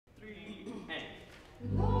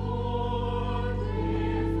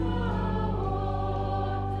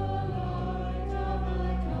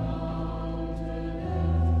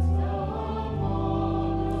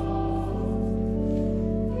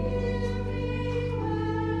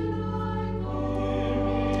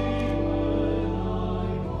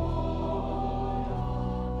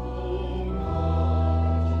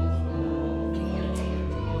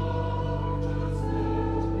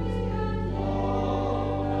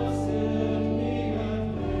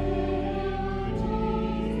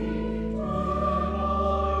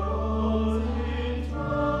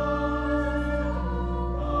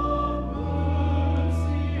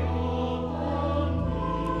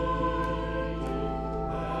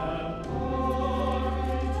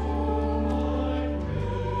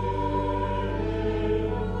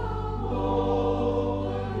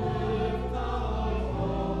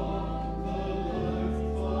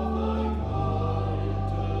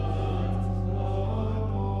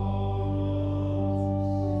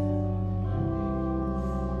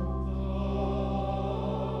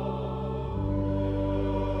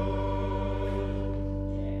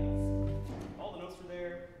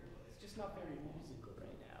not very musical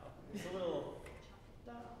right now. It's a little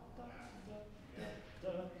da da da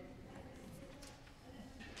da da.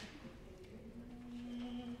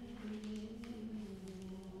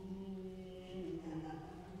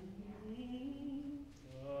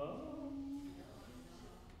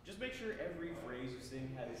 Just make sure every phrase you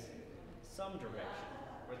sing has some direction,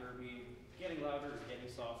 whether it be getting louder or getting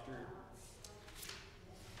softer.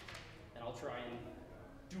 And I'll try and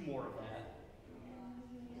do more of that.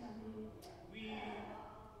 We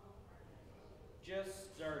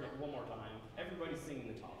just started one more time. Everybody's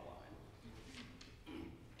singing the top line.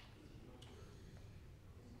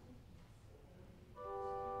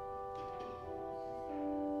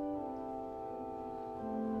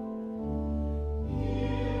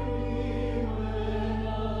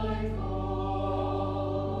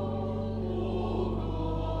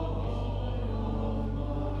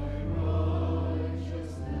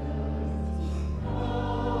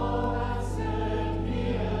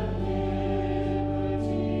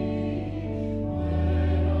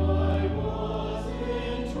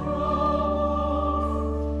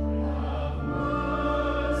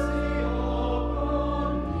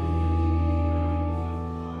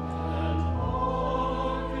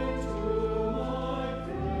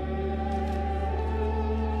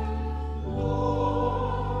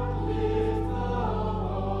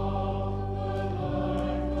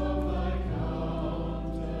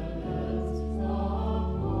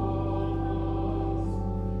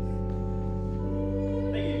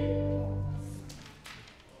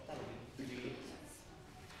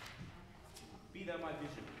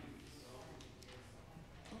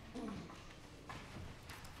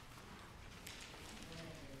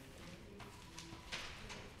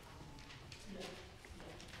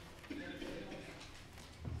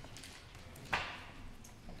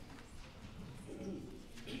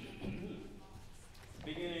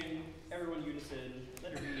 Beginning, everyone unison,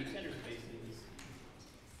 letter B, tender spaces.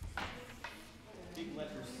 Big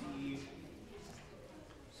letter C,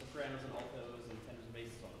 sopranos and altos and tenders and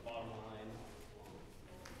basses on the bottom line.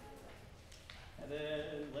 And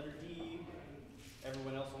then letter D,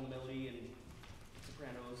 everyone else on the melody and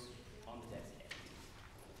sopranos on the text head.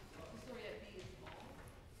 So yeah, B is small.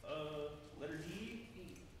 Letter D?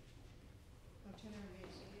 B. Oh, tenor and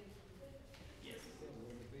bass. Yes.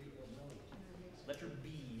 Letter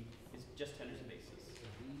B is just tenders and basses.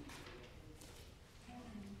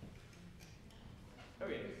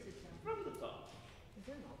 Okay, from the top. Is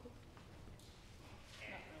there an alto?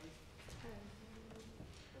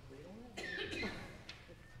 Not really.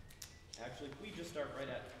 Actually, we just start right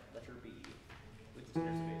at letter B with the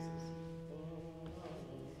tenders and basses.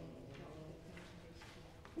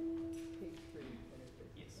 Page 3.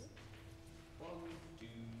 Yes. 1, 2,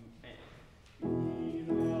 and. Be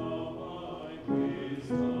thou my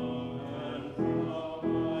wisdom and thou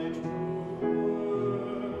my truth.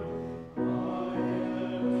 I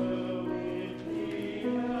am with thee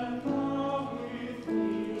and thou with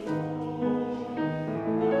me, Lord.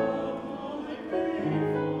 Thou my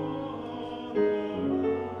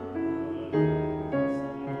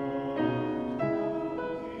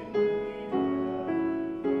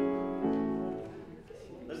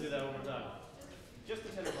Let's do that one more time. Just the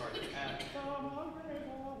tenor part. At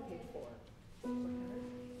Page 4.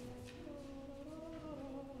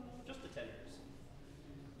 just the tenors.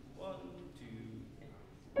 1, 2, and.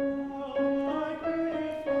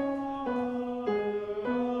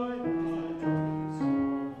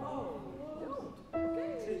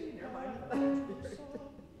 Okay. Never mind.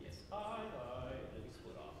 Yes, and we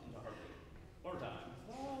split off into harmony. One more time.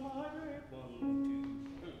 1,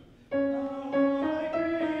 2,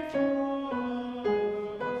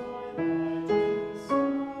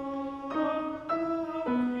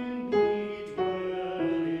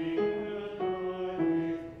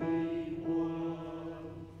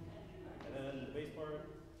 and then the bass part.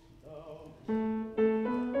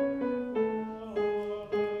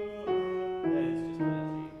 And it's just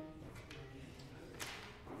melody.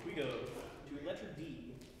 We go to letter D.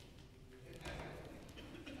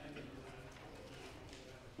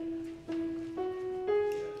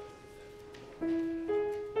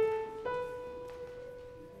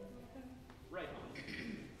 Right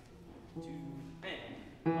on. 2, and.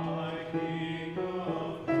 I king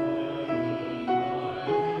of heaven, I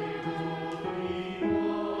holy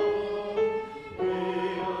one,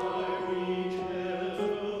 may I reach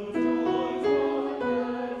heaven's joys of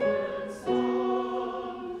heaven's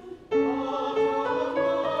Son, God of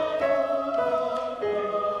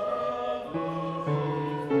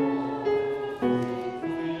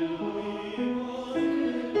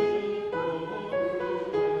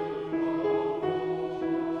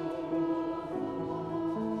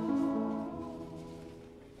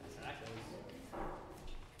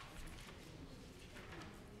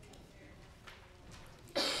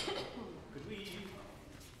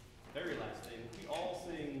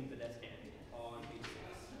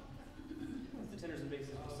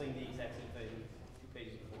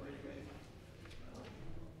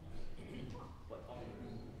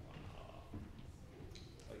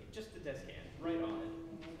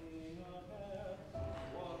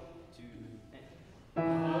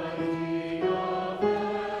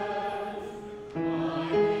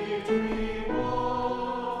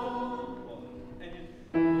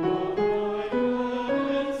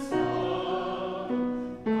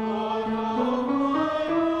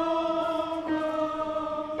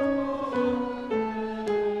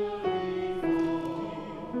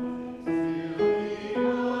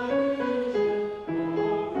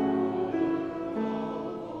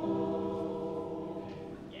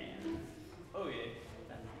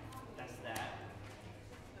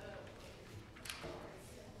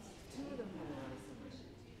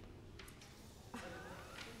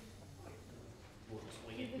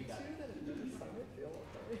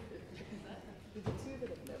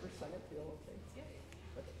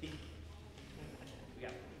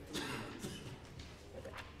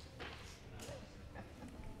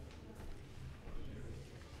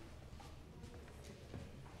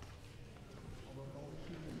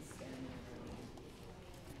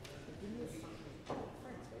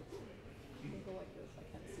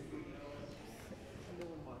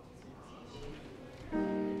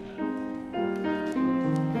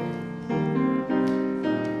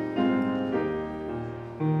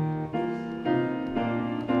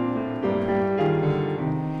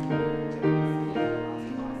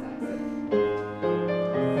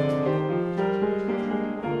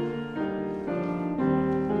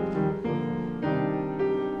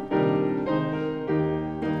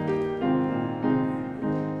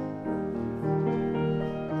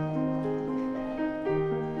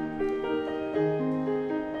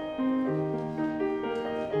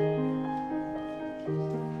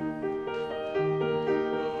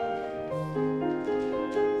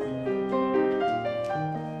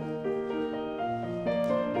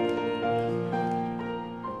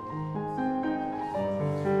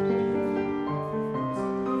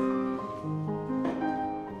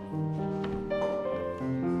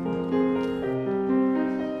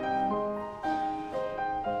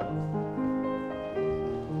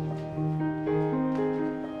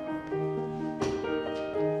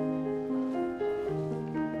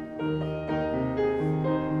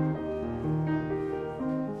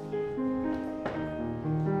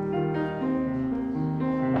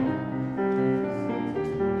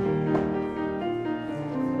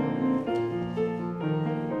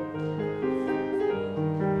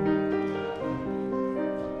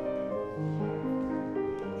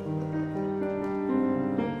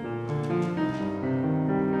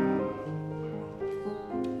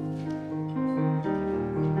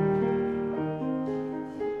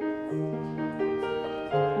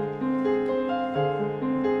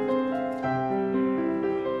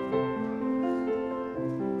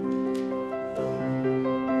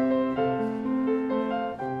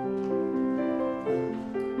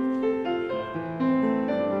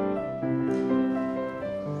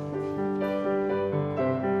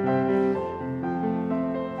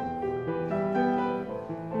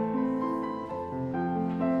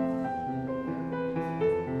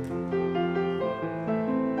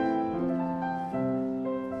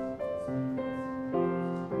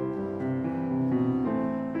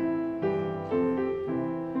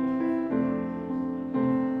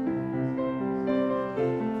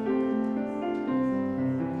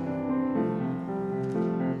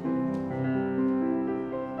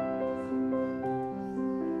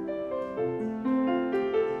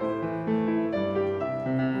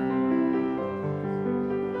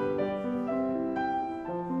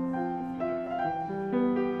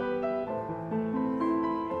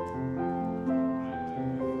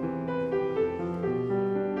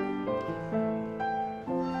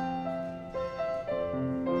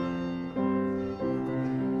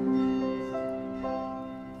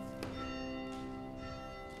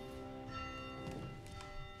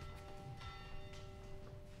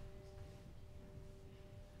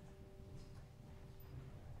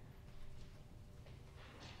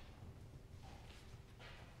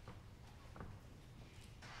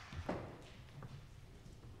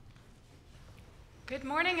Good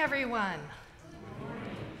morning, everyone.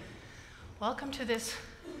 Welcome to this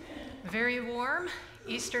very warm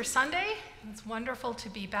Easter Sunday. It's wonderful to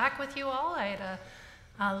be back with you all. I had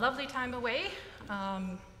a lovely time away.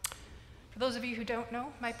 For those of you who don't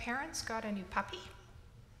know, my parents got a new puppy.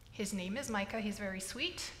 His name is Micah. He's very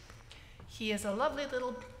sweet. He is a lovely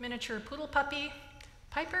little miniature poodle puppy.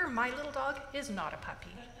 Piper, my little dog, is not a puppy.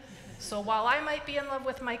 So while I might be in love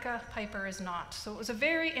with Micah, Piper is not. So it was a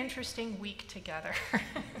very interesting week together.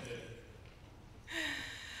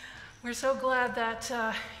 We're so glad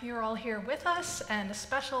that you're all here with us, and a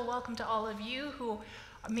special welcome to all of you who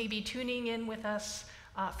may be tuning in with us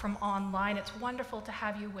from online. It's wonderful to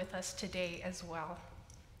have you with us today as well.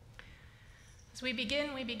 As we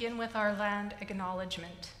begin with our land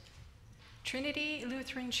acknowledgement. Trinity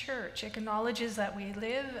Lutheran Church acknowledges that we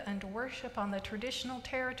live and worship on the traditional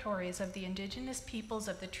territories of the Indigenous peoples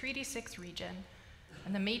of the Treaty 6 region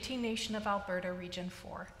and the Métis Nation of Alberta, Region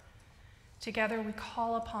 4. Together, we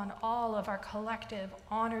call upon all of our collective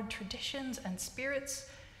honored traditions and spirits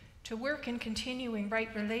to work in continuing right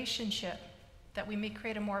relationship, that we may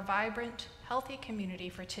create a more vibrant, healthy community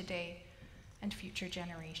for today and future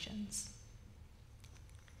generations.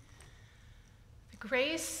 The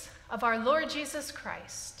grace of our Lord Jesus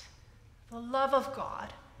Christ, the love of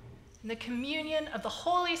God, and the communion of the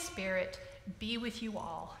Holy Spirit be with you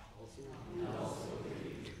all.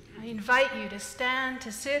 I invite you to stand,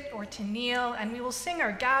 to sit, or to kneel, and we will sing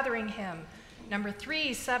our gathering hymn, number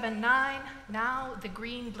 379, Now the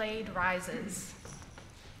Green Blade Rises.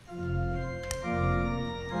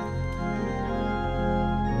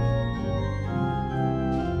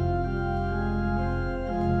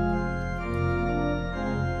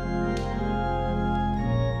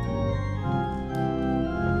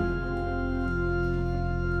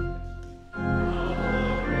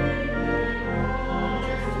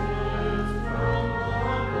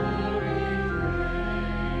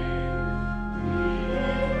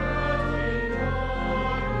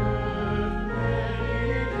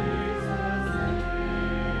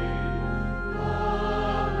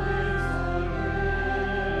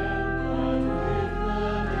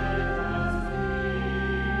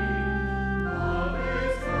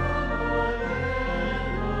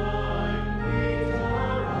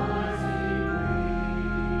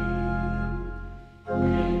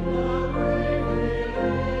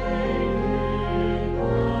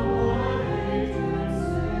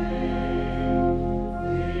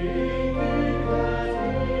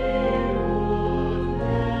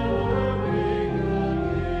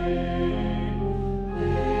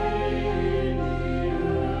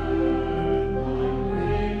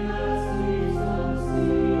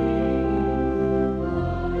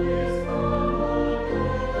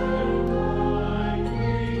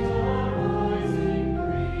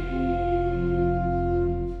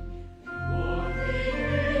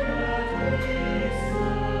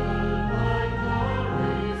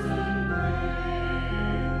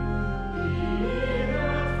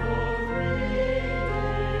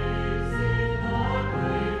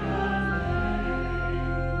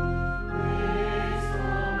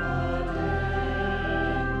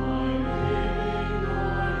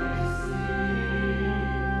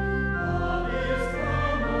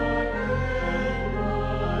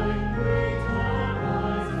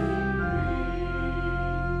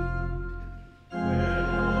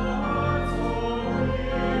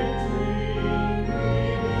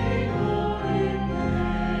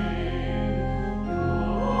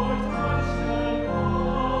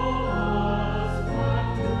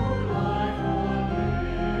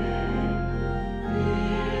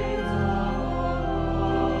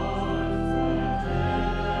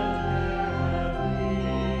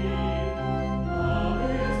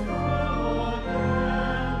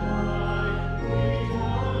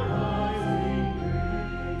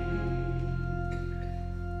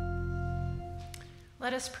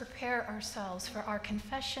 Let us prepare ourselves for our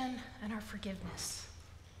confession and our forgiveness.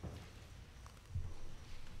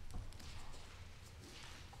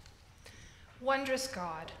 Wondrous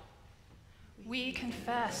God, we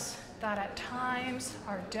confess that at times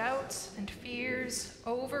our doubts and fears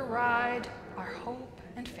override our hope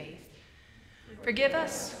and faith. Forgive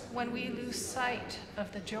us when we lose sight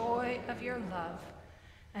of the joy of your love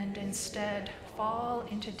and instead fall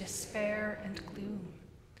into despair and gloom.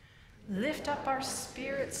 Lift up our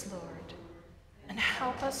spirits, Lord, and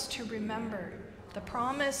help us to remember the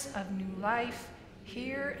promise of new life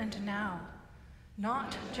here and now,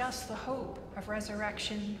 not just the hope of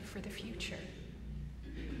resurrection for the future.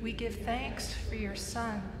 We give thanks for your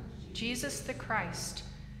Son, Jesus the Christ,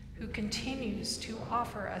 who continues to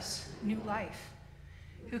offer us new life,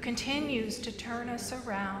 who continues to turn us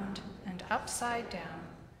around and upside down,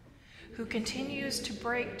 who continues to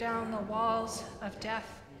break down the walls of death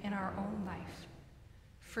in our own life.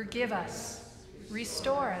 Forgive us,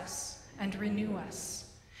 restore us, and renew us.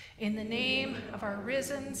 In the name of our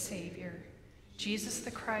risen Savior, Jesus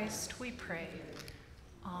the Christ, we pray.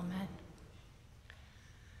 Amen.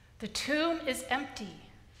 The tomb is empty.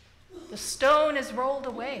 The stone is rolled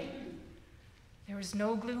away. There is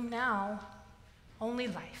no gloom now, only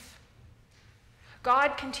life.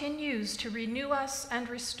 God continues to renew us and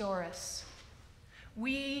restore us.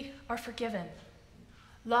 We are forgiven,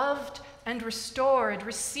 loved and restored,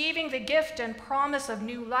 receiving the gift and promise of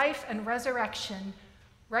new life and resurrection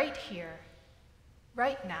right here,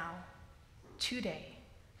 right now, today.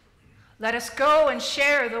 Let us go and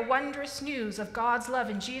share the wondrous news of God's love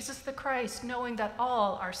in Jesus the Christ, knowing that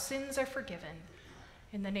all our sins are forgiven.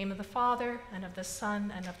 In the name of the Father, and of the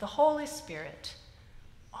Son, and of the Holy Spirit.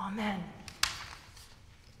 Amen.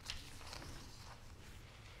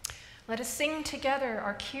 Let us sing together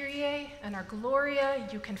our Kyrie and our Gloria.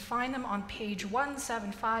 You can find them on page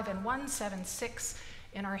 175 and 176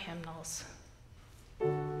 in our hymnals.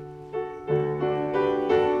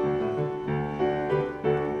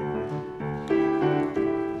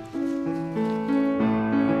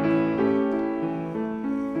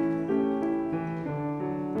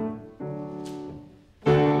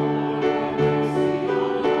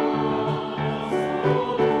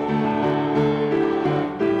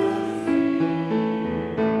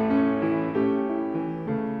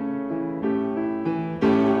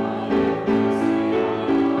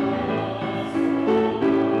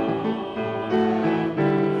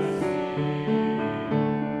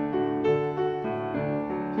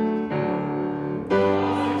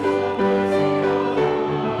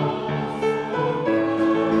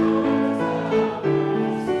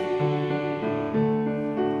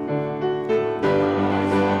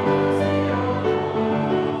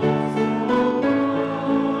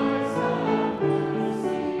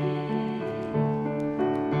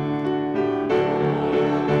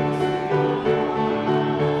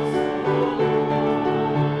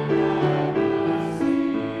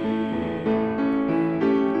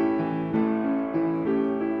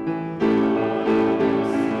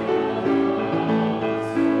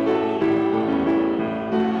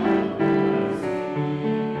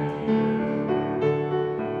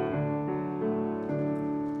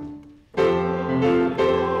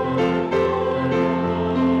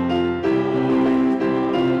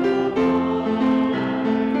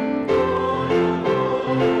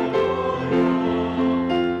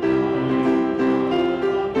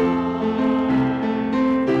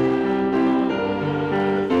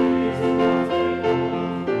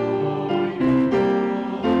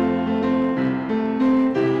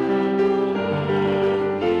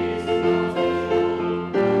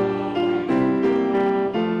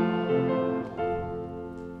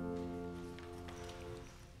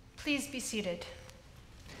 Seated.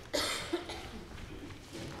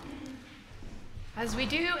 As we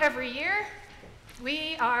do every year,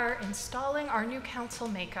 we are installing our new council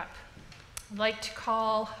makeup. I'd like to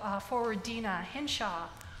call forward Dina Hinshaw,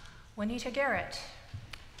 Juanita Garrett,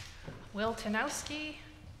 Will Tanowski,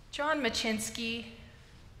 John Machinsky,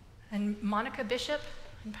 and Monica Bishop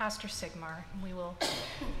and Pastor Sigmar. And we will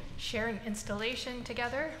share an installation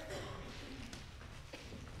together.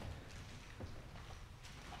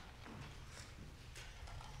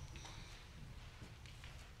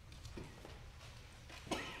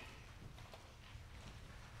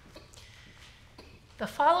 The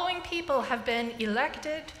following people have been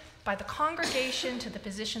elected by the congregation to the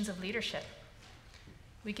positions of leadership.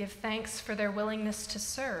 We give thanks for their willingness to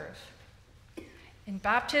serve. In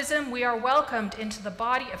baptism, we are welcomed into the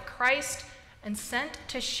body of Christ and sent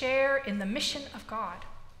to share in the mission of God.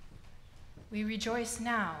 We rejoice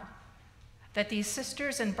now that these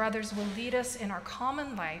sisters and brothers will lead us in our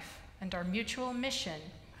common life and our mutual mission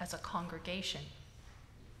as a congregation.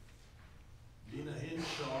 Dina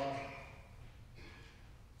Hinshaw.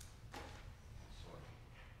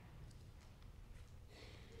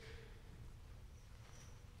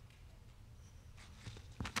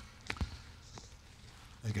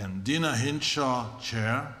 Again, Dina Hinshaw,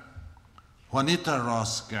 Chair. Juanita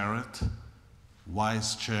Ross Garrett,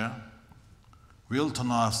 Vice Chair. Will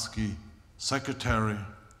Tanowski, Secretary.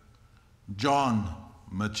 John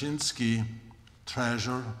Machinsky,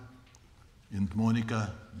 Treasurer. And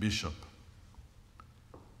Monica Bishop.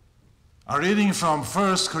 A reading from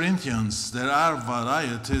 1 Corinthians, there are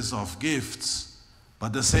varieties of gifts,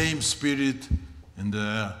 but the same Spirit, and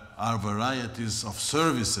there are varieties of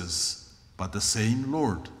services, but the same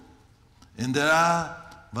Lord. And there are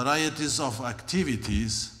varieties of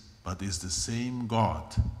activities, but is the same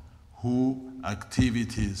God who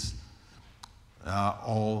activities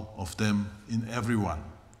all of them in everyone.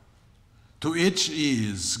 To each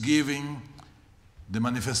is giving the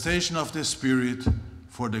manifestation of the Spirit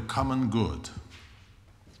for the common good.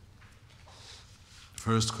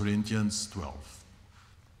 1 Corinthians 12.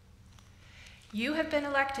 You have been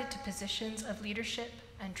elected to positions of leadership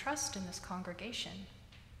and trust in this congregation.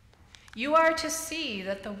 You are to see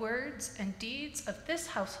that the words and deeds of this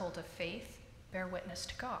household of faith bear witness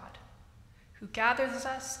to God, who gathers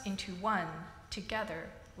us into one together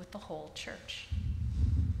with the whole church.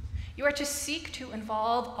 You are to seek to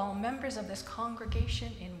involve all members of this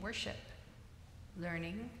congregation in worship,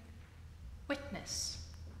 learning, witness,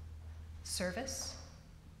 service,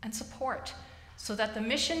 and support, so that the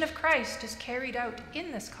mission of Christ is carried out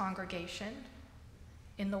in this congregation,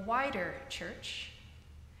 in the wider church,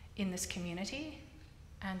 in this community,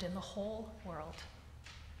 and in the whole world.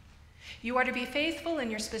 You are to be faithful in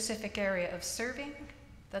your specific area of serving,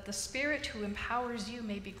 that the Spirit who empowers you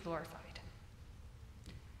may be glorified.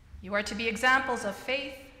 You are to be examples of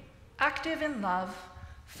faith, active in love,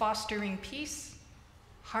 fostering peace,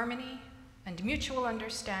 harmony, and mutual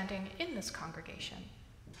understanding in this congregation.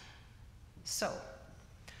 So,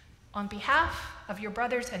 on behalf of your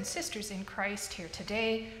brothers and sisters in Christ here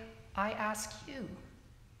today, I ask you,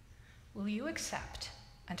 will you accept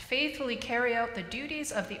and faithfully carry out the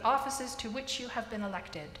duties of the offices to which you have been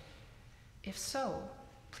elected? If so,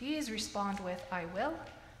 please respond with, I will,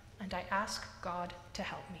 and I ask God to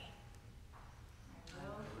help me.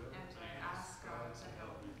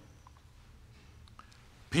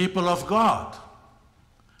 People of God,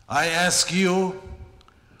 I ask you,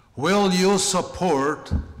 will you support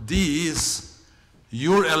these,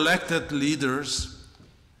 your elected leaders,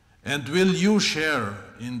 and will you share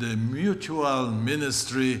in the mutual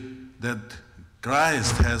ministry that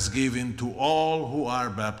Christ has given to all who are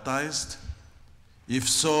baptized? If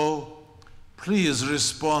so, please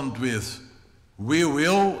respond with, we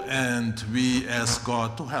will, and we ask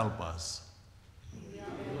God to help us.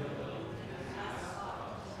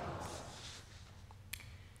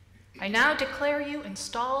 I now declare you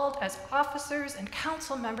installed as officers and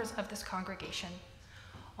council members of this congregation.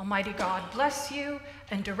 Almighty God bless you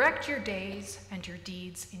and direct your days and your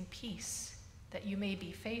deeds in peace, that you may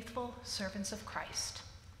be faithful servants of Christ.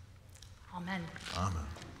 Amen. Amen.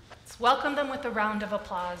 Let's welcome them with a round of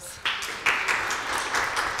applause.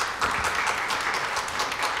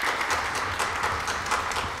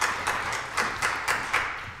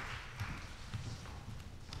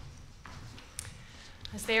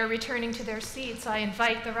 As they are returning to their seats, I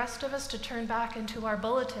invite the rest of us to turn back into our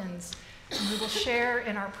bulletins, and we will share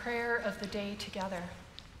in our prayer of the day together.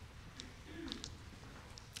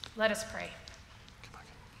 Let us pray.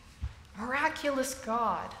 Miraculous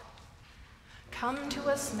God, come to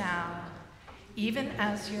us now, even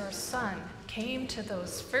as your Son came to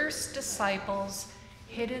those first disciples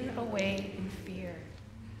hidden away in fear.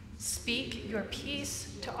 Speak your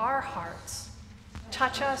peace to our hearts.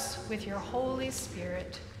 Touch us with your Holy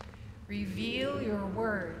Spirit. Reveal your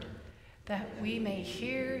word, that we may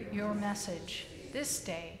hear your message this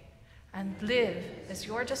day and live as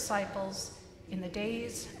your disciples in the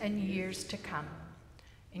days and years to come.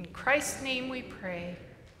 In Christ's name we pray.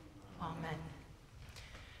 Amen.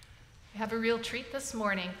 We have a real treat this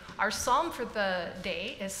morning. Our psalm for the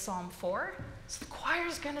day is Psalm 4. So the choir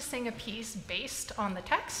is going to sing a piece based on the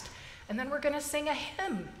text, and then we're going to sing a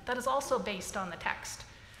hymn that is also based on the text.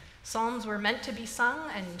 Psalms were meant to be sung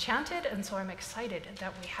and chanted, and so I'm excited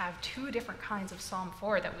that we have two different kinds of Psalm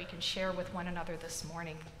 4 that we can share with one another this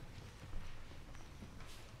morning.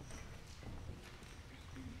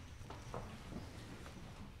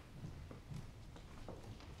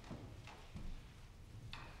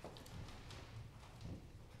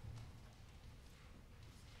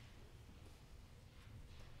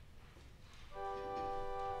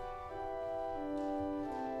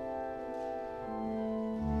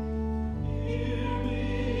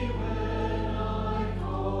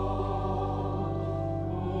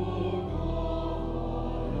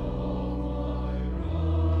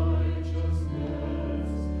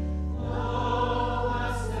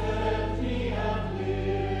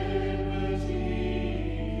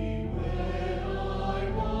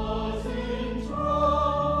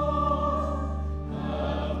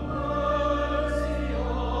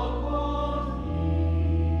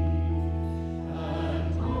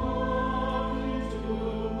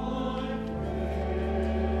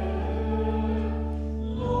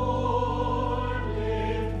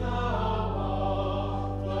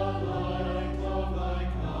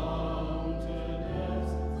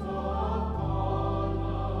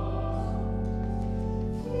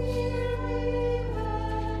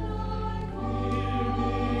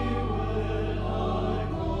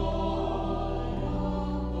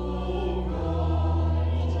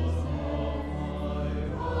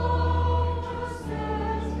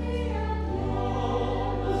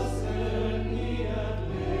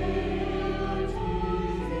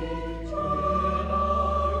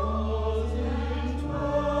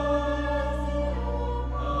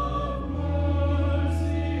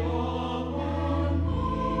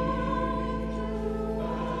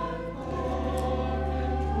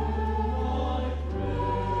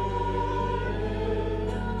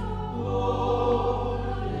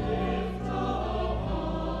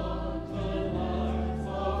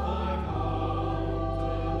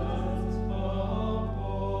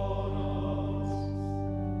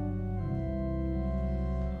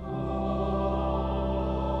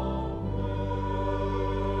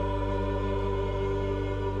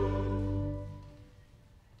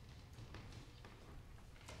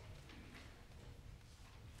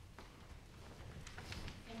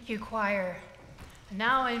 Thank you, choir. And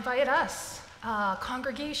now I invite us,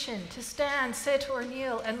 congregation, to stand, sit, or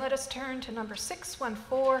kneel, and let us turn to number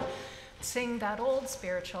 614, sing that old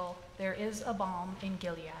spiritual, There is a Balm in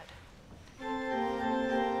Gilead.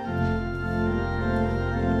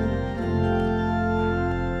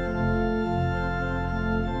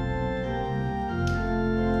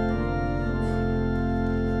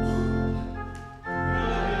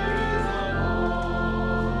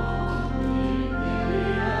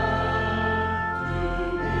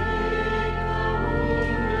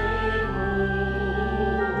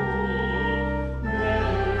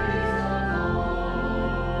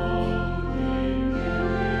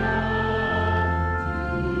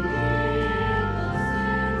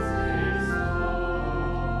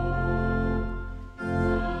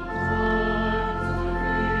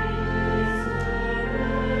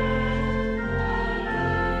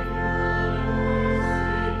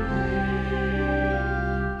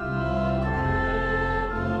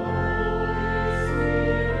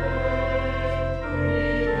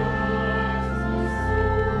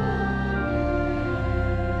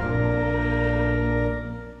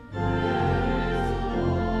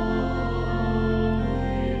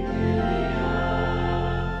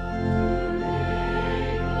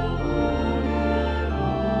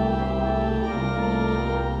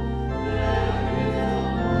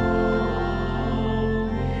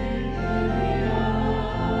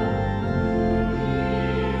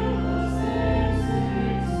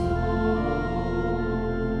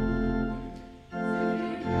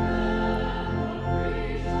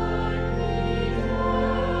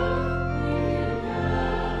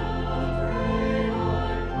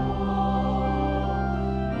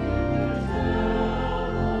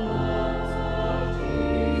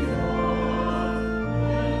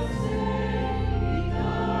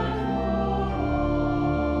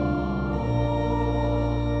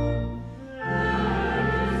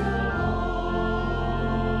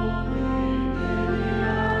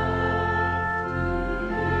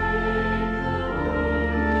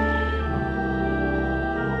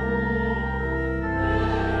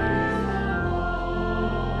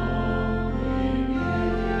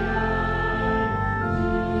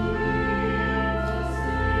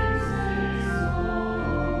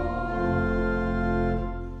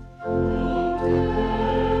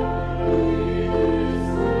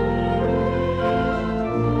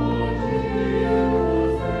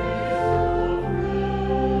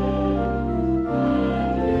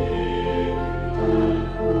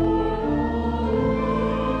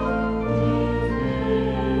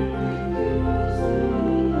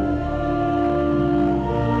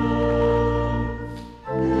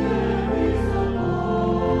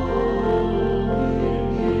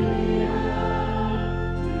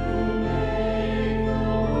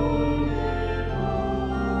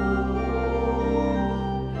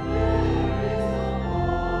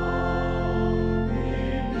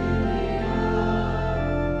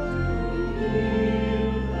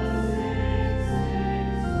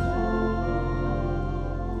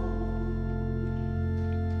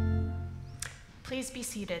 Please be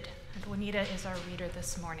seated, and Juanita is our reader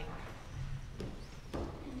this morning.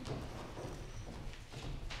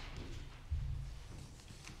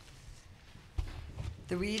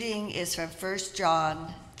 The reading is from 1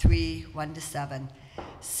 John 3, 1-7.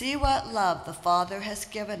 See what love the Father has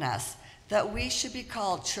given us, that we should be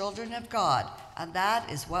called children of God, and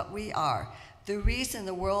that is what we are. The reason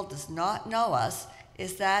the world does not know us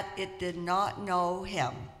is that it did not know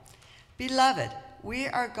him. Beloved, we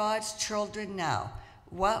are God's children now.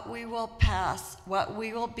 What we will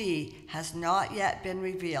be has not yet been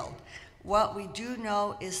revealed. What we do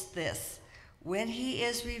know is this: when he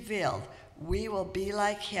is revealed, we will be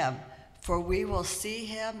like him, for we will see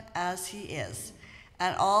him as he is.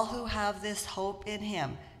 And all who have this hope in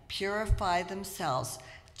him purify themselves,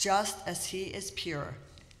 just as he is pure.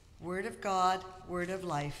 Word of God, word of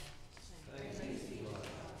life.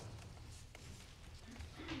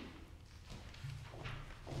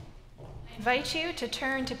 I invite you to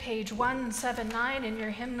turn to page 179 in your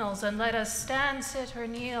hymnals, and let us stand, sit, or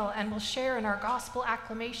kneel, and we'll share in our gospel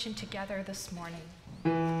acclamation together this morning.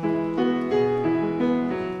 Alleluia, alleluia.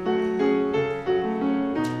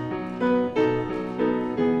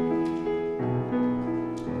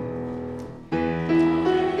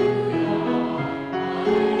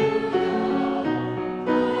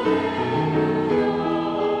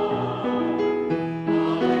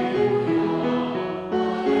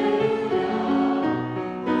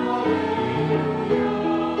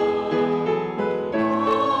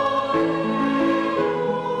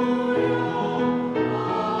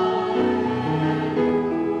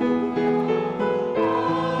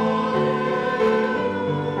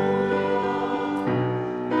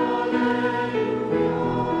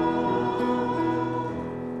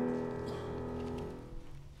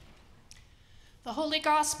 Holy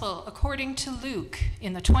Gospel according to Luke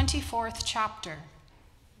in the 24th chapter.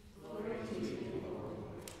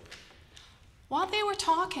 While they were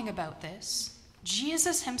talking about this,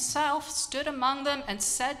 Jesus himself stood among them and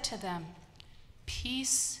said to them,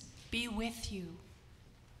 "Peace be with you."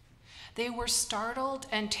 They were startled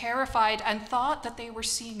and terrified and thought that they were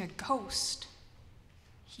seeing a ghost.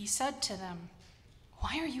 He said to them,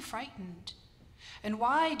 "Why are you frightened? And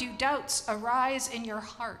why do doubts arise in your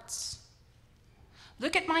hearts?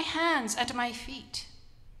 Look at my hands and my feet.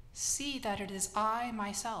 See that it is I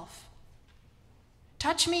myself.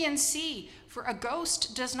 Touch me and see, for a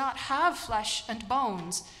ghost does not have flesh and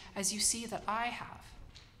bones, as you see that I have."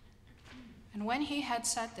 And when he had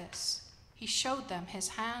said this, he showed them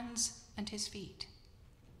his hands and his feet.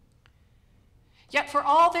 Yet for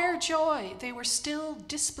all their joy, they were still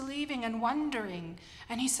disbelieving and wondering.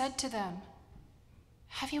 And he said to them,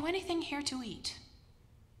 "Have you anything here to eat?"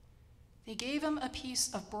 They gave him a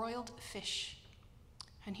piece of broiled fish,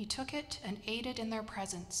 and he took it and ate it in their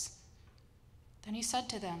presence. Then he said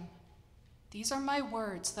to them, "These are my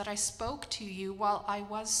words that I spoke to you while I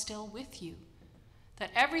was still with you,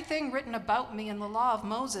 that everything written about me in the law of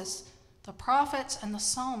Moses, the prophets, and the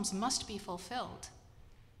Psalms must be fulfilled."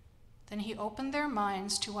 Then he opened their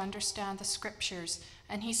minds to understand the scriptures,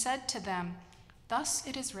 and he said to them, "Thus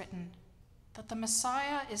it is written, that the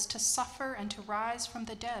Messiah is to suffer and to rise from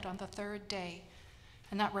the dead on the third day,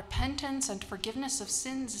 and that repentance and forgiveness of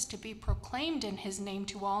sins is to be proclaimed in his name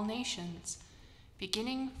to all nations,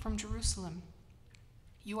 beginning from Jerusalem.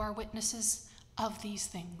 You are witnesses of these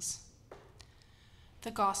things."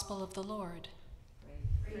 The Gospel of the Lord.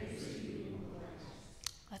 Praise to you, Lord.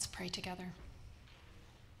 Let's pray together.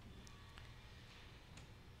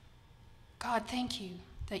 God, thank you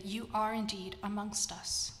that you are indeed amongst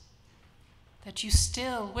us, that you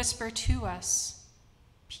still whisper to us,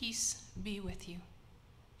 "Peace be with you."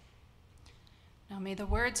 Now may the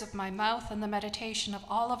words of my mouth and the meditation of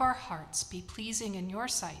all of our hearts be pleasing in your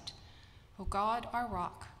sight, O God, our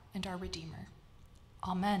rock and our Redeemer.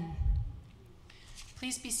 Amen.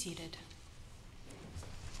 Please be seated.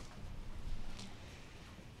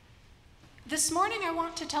 This morning I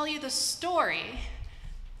want to tell you the story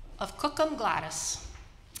of Cookham Gladys.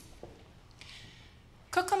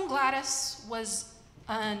 Cookham Gladys was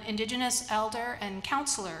an Indigenous elder and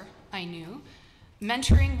counselor I knew,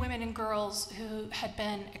 mentoring women and girls who had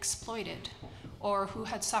been exploited or who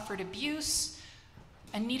had suffered abuse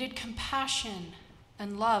and needed compassion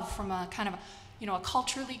and love from a kind of, a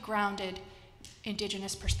culturally grounded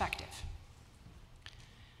Indigenous perspective.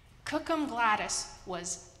 Cookham Gladys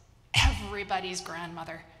was everybody's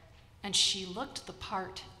grandmother, and she looked the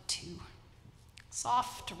part too.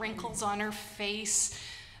 Soft wrinkles on her face,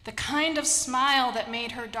 the kind of smile that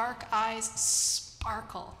made her dark eyes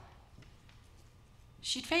sparkle.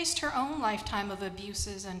 She'd faced her own lifetime of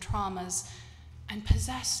abuses and traumas and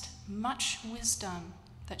possessed much wisdom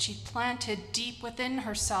that she'd planted deep within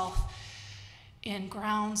herself in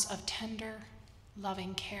grounds of tender,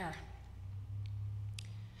 loving care.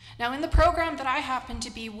 Now, in the program that I happened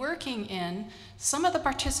to be working in, some of the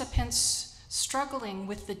participants struggling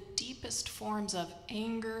with the deepest forms of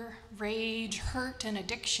anger, rage, hurt, and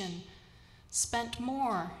addiction spent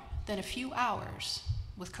more than a few hours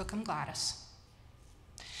with Cookham Gladys.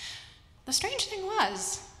 The strange thing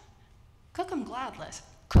was, Cookham Gladys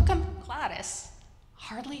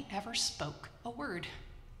hardly ever spoke a word.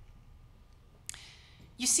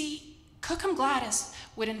 You see, Cookham Gladys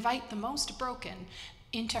would invite the most broken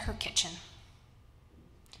into her kitchen.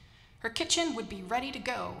 Her kitchen would be ready to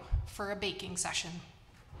go for a baking session.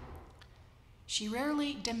 She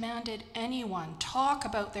rarely demanded anyone talk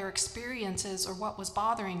about their experiences or what was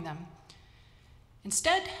bothering them.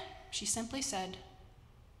 Instead, she simply said,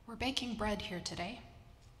 "We're baking bread here today.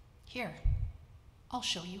 Here, I'll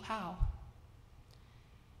show you how."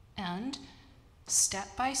 And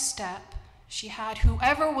step by step, she had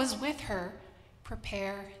whoever was with her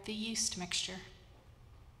prepare the yeast mixture,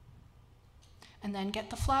 and then get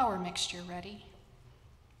the flour mixture ready.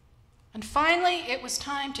 And finally, it was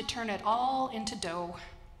time to turn it all into dough.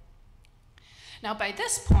 Now, by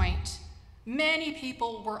this point, many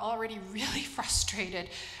people were already really frustrated,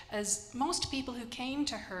 as most people who came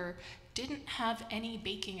to her didn't have any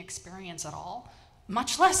baking experience at all,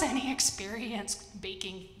 much less any experience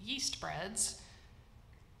baking yeast breads.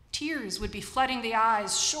 Tears would be flooding the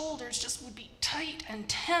eyes, shoulders just would be tight and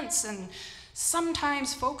tense, and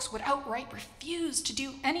sometimes folks would outright refuse to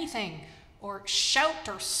do anything, or shout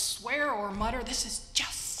or swear or mutter, "This is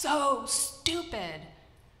just so stupid."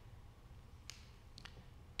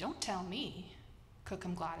 "Don't tell me,"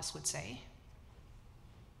 Cookham Gladys would say.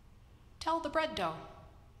 tell the bread dough.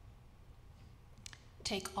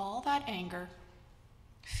 Take all that anger,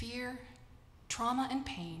 fear, trauma, and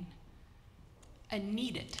pain, and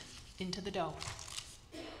knead it into the dough.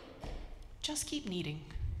 Just keep kneading,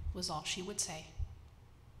 was all she would say.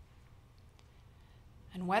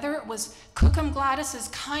 And whether it was Cookham Gladys's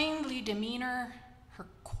kindly demeanor, her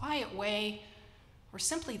quiet way, or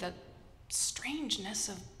simply the strangeness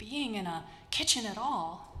of being in a kitchen at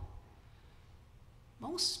all,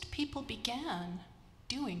 most people began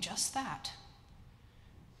doing just that.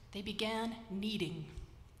 They began kneading.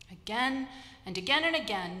 Again and again and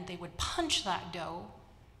again, they would punch that dough,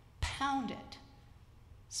 pound it,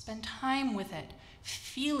 spend time with it,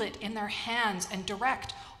 feel it in their hands, and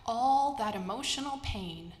direct all that emotional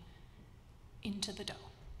pain into the dough.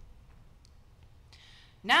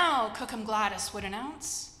 Now, Cookham Gladys would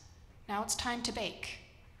announce, now it's time to bake.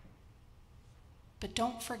 But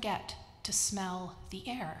don't forget to smell the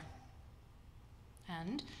air.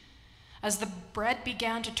 And as the bread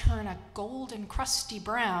began to turn a golden, crusty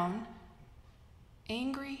brown,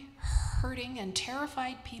 angry, hurting, and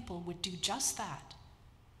terrified people would do just that.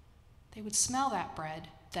 They would smell that bread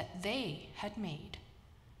that they had made,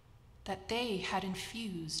 that they had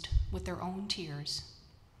infused with their own tears.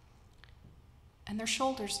 And their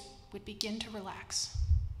shoulders would begin to relax,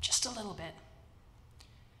 just a little bit.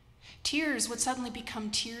 Tears would suddenly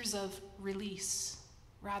become tears of release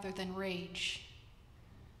rather than rage.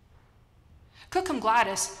 Cookham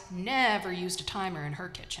Gladys never used a timer in her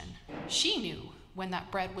kitchen. She knew when that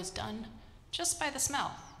bread was done just by the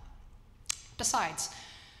smell. Besides,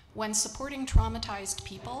 when supporting traumatized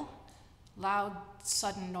people, loud,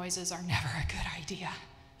 sudden noises are never a good idea.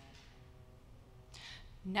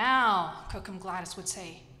 Now, Cookham Gladys would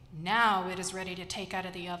say, now it is ready to take out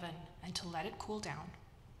of the oven and to let it cool down.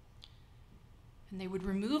 And they would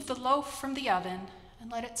remove the loaf from the oven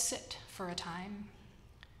and let it sit for a time.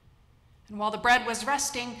 And while the bread was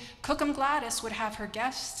resting, Cookham Gladys would have her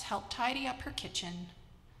guests help tidy up her kitchen,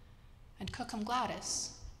 and Cookham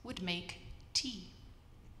Gladys would make tea.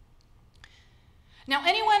 Now,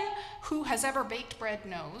 anyone who has ever baked bread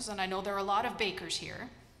knows, and I know there are a lot of bakers here,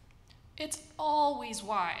 it's always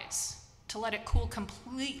wise to let it cool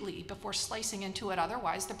completely before slicing into it,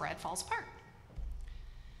 otherwise the bread falls apart.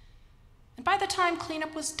 And by the time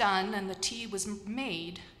cleanup was done and the tea was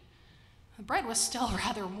made, the bread was still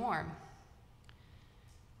rather warm.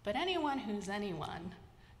 But anyone who's anyone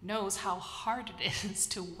knows how hard it is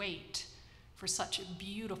to wait for such a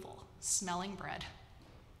beautiful smelling bread.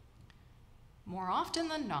 More often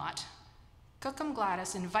than not, Cookham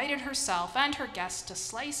Gladys invited herself and her guests to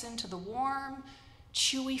slice into the warm,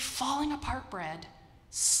 chewy, falling apart bread,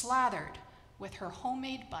 slathered with her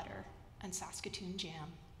homemade butter and Saskatoon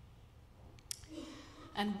jam.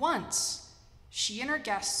 And once she and her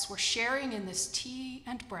guests were sharing in this tea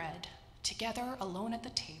and bread, together alone at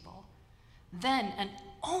the table, then and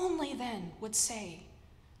only then would say,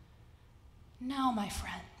 now, my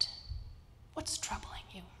friend, what's troubling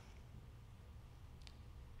you?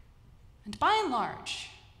 And by and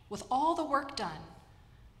large, with all the work done,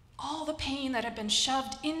 all the pain that had been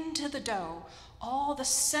shoved into the dough, all the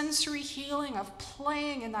sensory healing of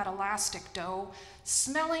playing in that elastic dough,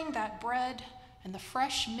 smelling that bread and the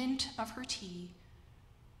fresh mint of her tea,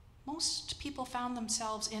 most people found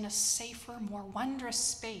themselves in a safer, more wondrous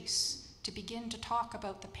space to begin to talk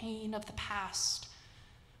about the pain of the past,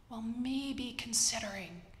 while maybe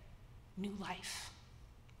considering new life.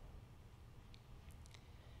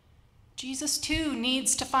 Jesus, too,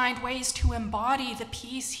 needs to find ways to embody the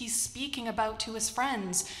peace he's speaking about to his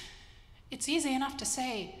friends. It's easy enough to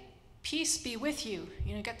say, peace be with you.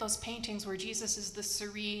 You know, get those paintings where Jesus is the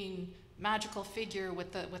serene, magical figure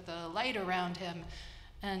with the light around him.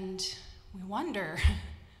 And we wonder,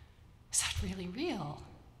 is that really real?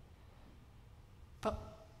 But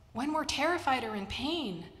when we're terrified or in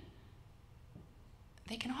pain,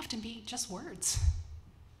 they can often be just words.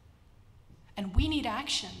 And we need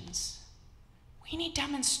actions. We need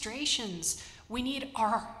demonstrations. We need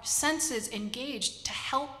our senses engaged to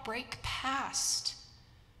help break past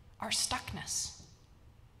our stuckness.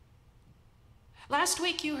 Last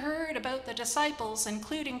week you heard about the disciples,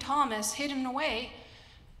 including Thomas, hidden away.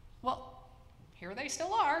 Well, here they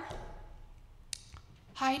still are,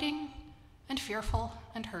 hiding and fearful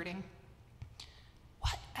and hurting.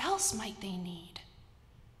 What else might they need?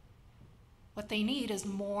 What they need is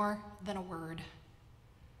more than a word.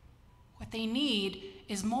 What they need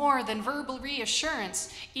is more than verbal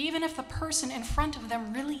reassurance, even if the person in front of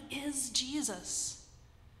them really is Jesus.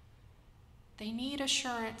 They need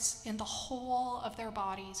assurance in the whole of their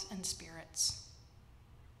bodies and spirits.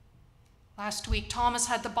 Last week, Thomas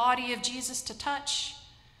had the body of Jesus to touch.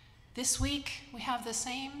 This week, we have the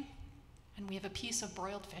same, and we have a piece of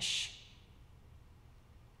broiled fish.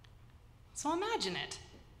 So imagine it.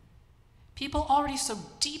 People already so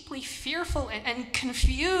deeply fearful and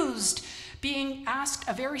confused being asked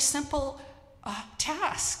a very simple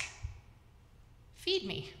task. Feed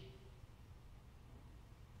me.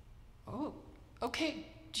 Oh, okay,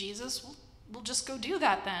 Jesus, we'll just go do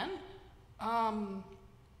that then.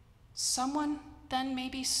 Someone then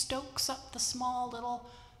maybe stokes up the small little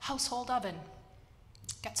household oven,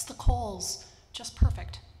 gets the coals just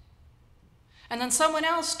perfect. And then someone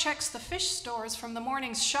else checks the fish stores from the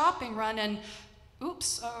morning's shopping run and,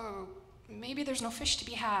 oops, maybe there's no fish to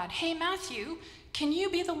be had. Hey, Matthew, can you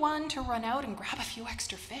be the one to run out and grab a few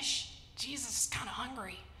extra fish? Jesus is kind of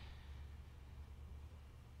hungry.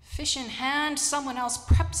 Fish in hand, someone else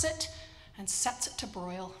preps it and sets it to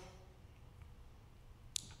broil.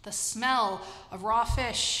 The smell of raw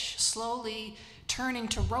fish slowly turning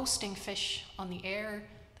to roasting fish on the air,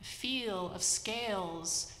 the feel of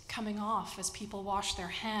scales coming off as people wash their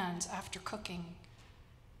hands after cooking.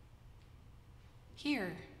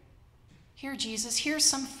 Here, Jesus, here's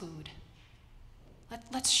some food.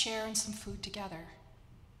 Let's share in some food together.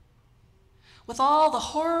 With all the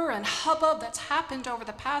horror and hubbub that's happened over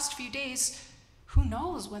the past few days, who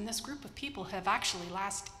knows when this group of people have actually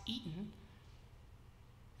last eaten?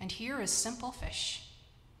 And here is simple fish.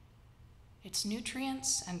 Its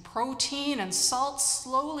nutrients and protein and salt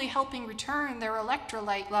slowly helping return their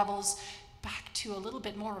electrolyte levels back to a little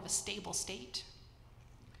bit more of a stable state.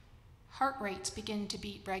 Heart rates begin to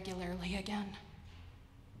beat regularly again.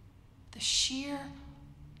 The sheer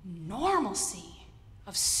normalcy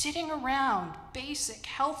of sitting around basic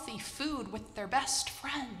healthy food with their best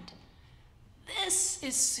friend. This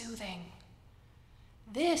is soothing.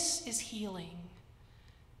 This is healing.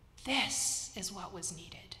 This is what was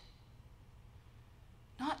needed.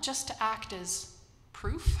 Not just to act as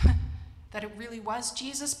proof that it really was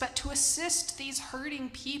Jesus, but to assist these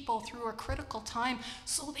hurting people through a critical time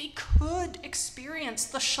so they could experience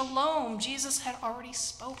the shalom Jesus had already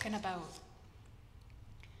spoken about.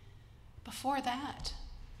 Before that,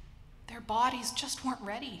 their bodies just weren't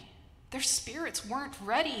ready. Their spirits weren't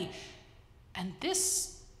ready. And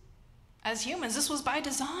this, as humans, this was by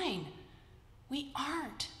design. We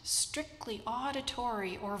aren't strictly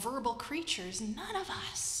auditory or verbal creatures, none of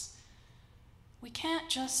us. We can't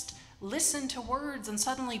just listen to words and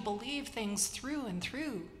suddenly believe things through and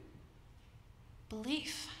through.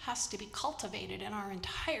 Belief has to be cultivated in our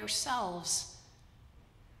entire selves.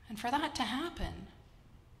 And for that to happen,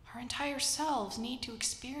 our entire selves need to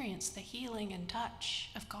experience the healing and touch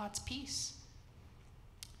of God's peace.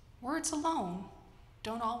 Words alone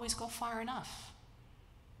don't always go far enough.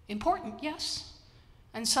 Important, yes.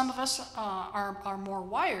 And some of us are more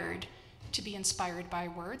wired to be inspired by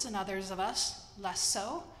words, and others of us less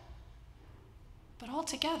so. But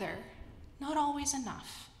altogether, not always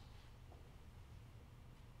enough.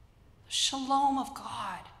 The shalom of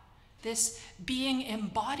God, this being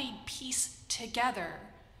embodied peace together,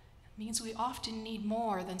 means we often need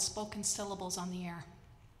more than spoken syllables on the air.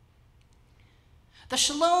 The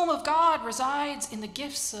shalom of God resides in the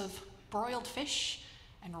gifts of broiled fish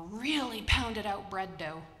and really pounded out bread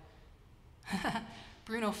dough.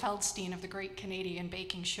 Bruno Feldstein of the Great Canadian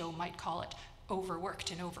Baking Show might call it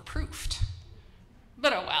overworked and overproofed.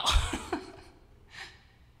 But oh well.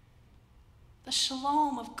 The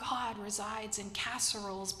shalom of God resides in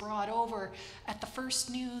casseroles brought over at the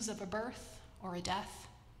first news of a birth or a death.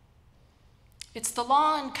 It's the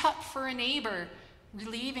lawn cut for a neighbor,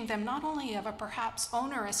 relieving them not only of a perhaps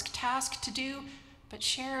onerous task to do, but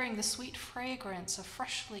sharing the sweet fragrance of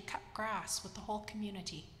freshly cut grass with the whole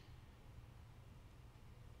community.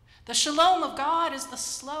 The shalom of God is the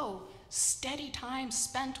slow, steady time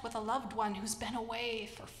spent with a loved one who's been away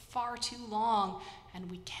for far too long, and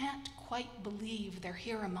we can't quite believe they're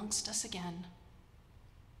here amongst us again.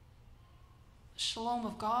 The shalom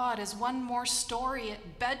of God is one more story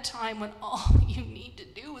at bedtime when all you need to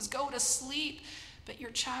do is go to sleep, but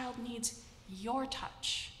your child needs your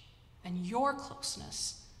touch and your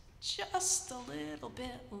closeness just a little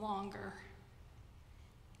bit longer.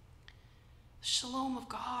 The shalom of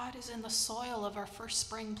God is in the soil of our first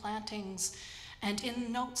spring plantings and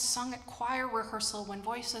in notes sung at choir rehearsal when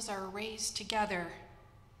voices are raised together.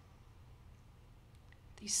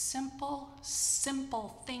 These simple,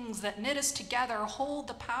 simple things that knit us together hold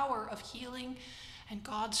the power of healing and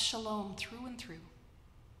God's shalom through and through.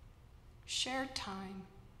 Shared time,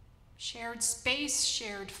 shared space,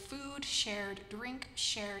 shared food, shared drink,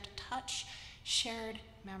 shared touch, shared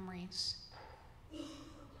memories.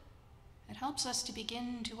 It helps us to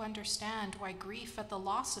begin to understand why grief at the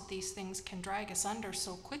loss of these things can drag us under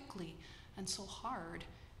so quickly and so hard.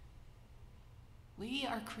 We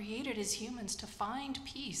are created as humans to find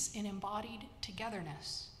peace in embodied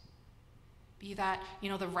togetherness. Be that,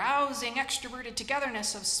 the rousing, extroverted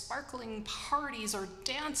togetherness of sparkling parties or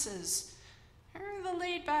dances, or the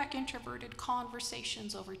laid-back, introverted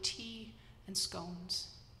conversations over tea and scones.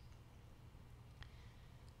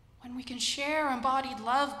 When we can share embodied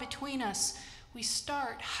love between us, we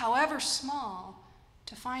start, however small,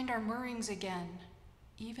 to find our moorings again,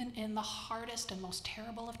 even in the hardest and most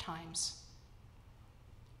terrible of times.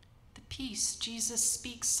 The peace Jesus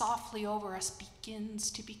speaks softly over us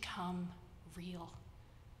begins to become real,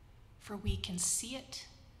 for we can see it,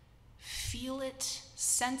 feel it,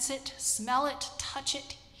 sense it, smell it, touch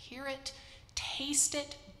it, hear it, taste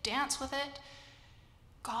it, dance with it.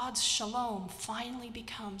 God's shalom finally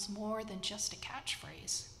becomes more than just a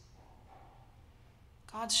catchphrase.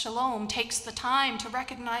 God's shalom takes the time to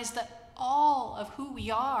recognize that all of who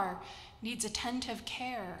we are needs attentive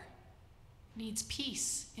care, needs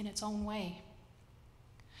peace in its own way.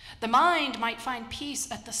 The mind might find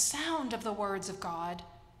peace at the sound of the words of God,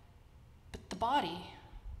 but the body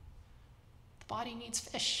needs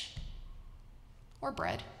fish or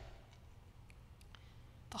bread.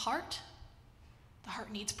 The heart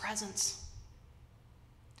needs presence.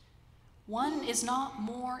 One is not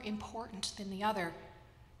more important than the other.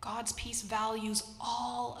 God's peace values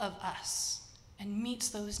all of us and meets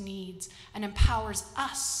those needs and empowers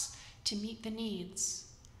us to meet the needs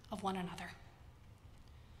of one another.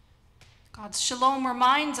 God's shalom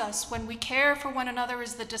reminds us when we care for one another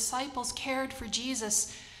as the disciples cared for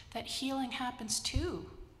Jesus, that healing happens too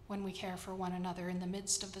when we care for one another in the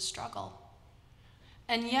midst of the struggle.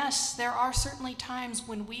 And yes, there are certainly times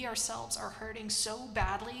when we ourselves are hurting so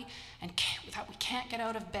badly and that we can't get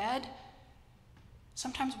out of bed.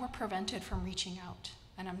 Sometimes we're prevented from reaching out,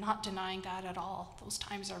 and I'm not denying that at all. Those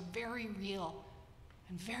times are very real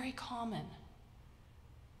and very common.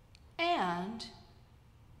 And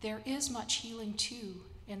there is much healing too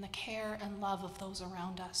in the care and love of those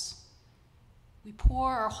around us. We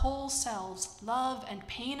pour our whole selves, love and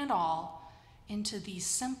pain and all, into these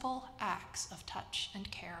simple acts of touch and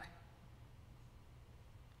care.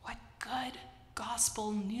 What good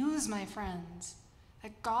gospel news, my friends,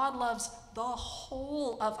 that God loves the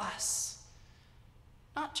whole of us,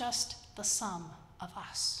 not just the sum of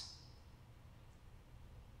us.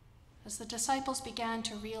 As the disciples began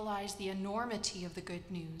to realize the enormity of the good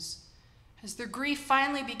news, as their grief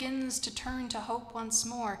finally begins to turn to hope once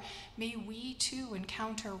more, may we too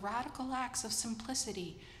encounter radical acts of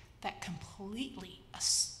simplicity that completely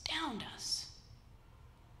astound us,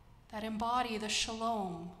 that embody the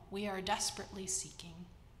shalom we are desperately seeking.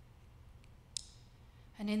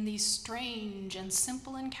 And in these strange and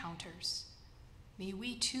simple encounters, may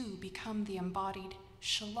we too become the embodied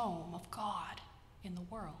shalom of God in the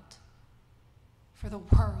world. For the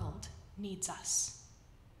world needs us,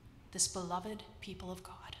 this beloved people of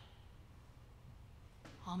God.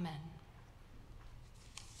 Amen.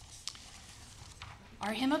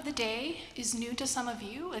 Our hymn of the day is new to some of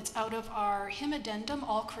you. It's out of our hymn addendum,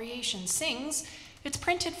 All Creation Sings. It's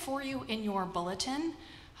printed for you in your bulletin.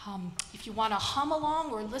 If you want to hum along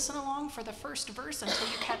or listen along for the first verse until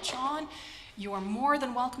you catch on, you are more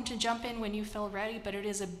than welcome to jump in when you feel ready, but it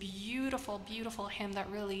is a beautiful, beautiful hymn that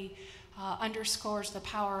really underscores the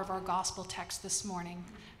power of our gospel text this morning.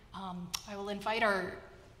 I will invite our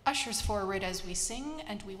ushers forward as we sing,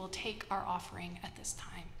 and we will take our offering at this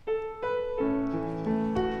time.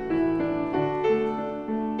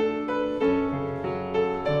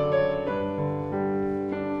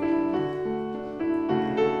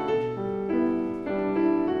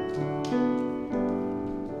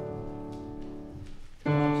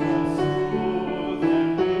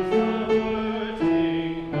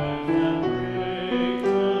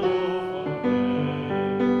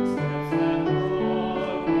 Beside the weeping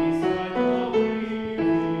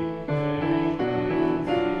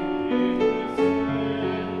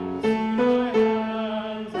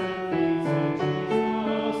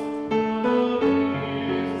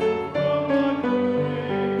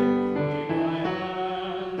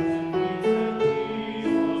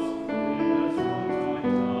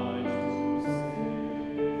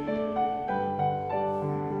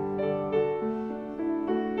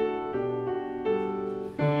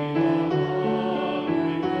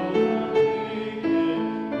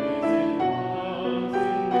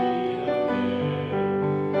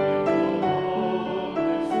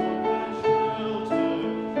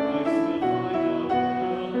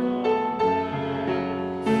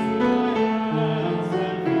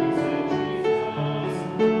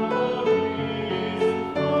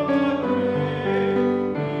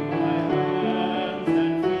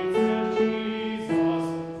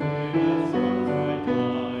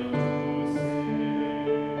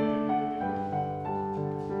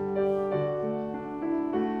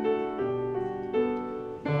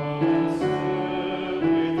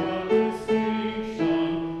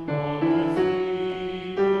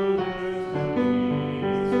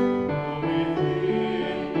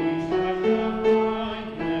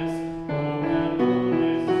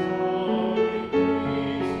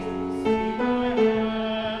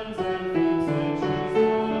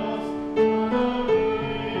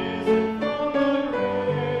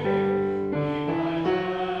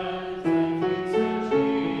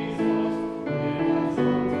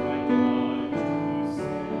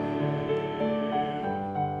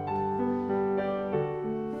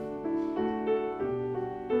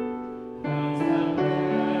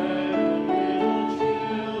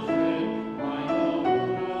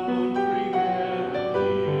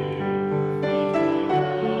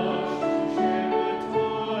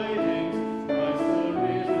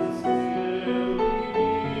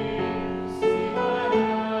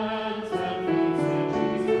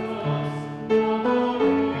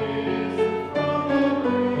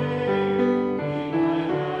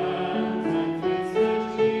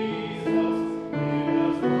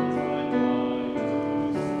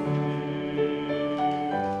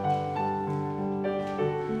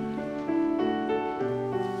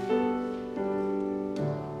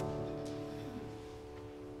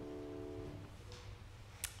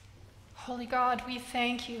Holy God, we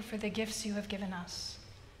thank you for the gifts you have given us.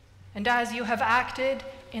 And as you have acted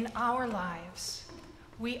in our lives,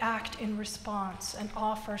 we act in response and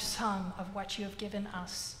offer some of what you have given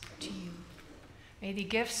us to you. May the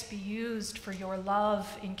gifts be used for your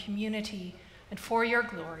love in community and for your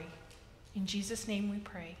glory. In Jesus' name we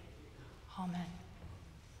pray. Amen.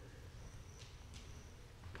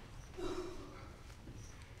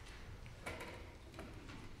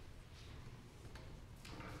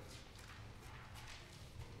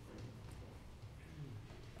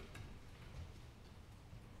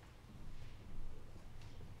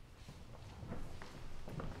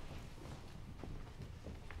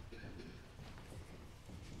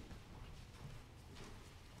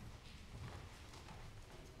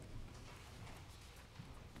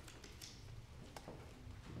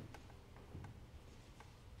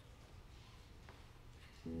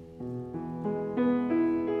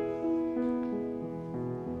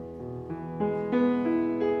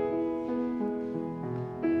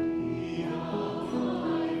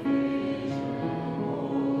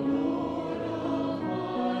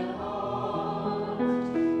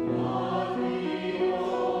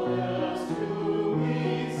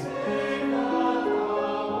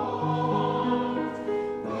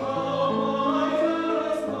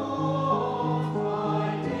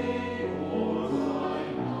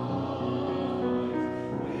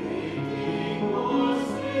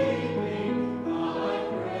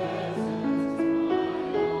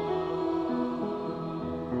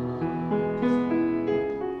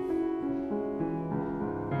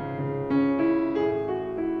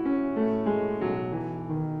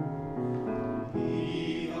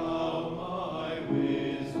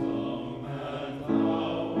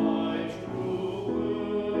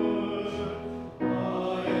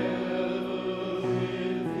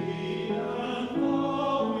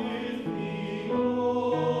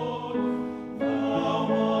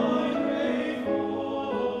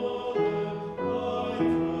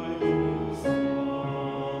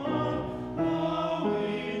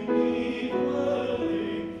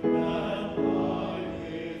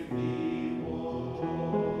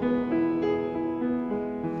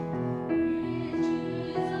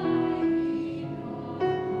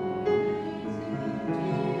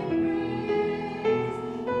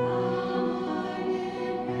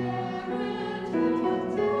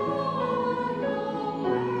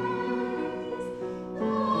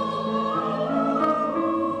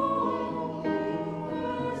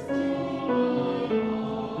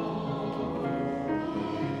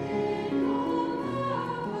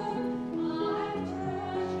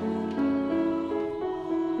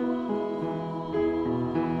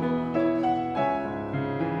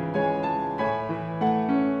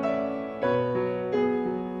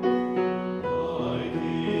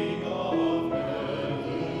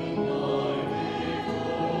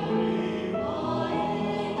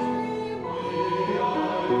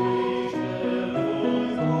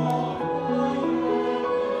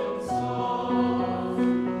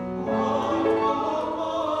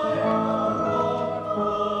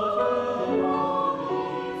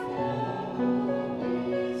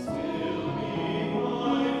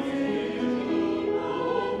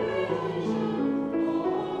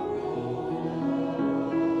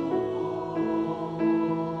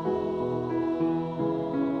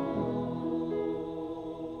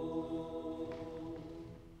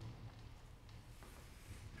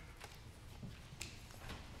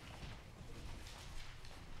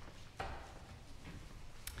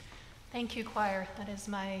 Thank you, choir. That is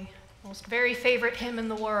my most very favorite hymn in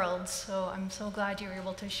the world, so I'm so glad you were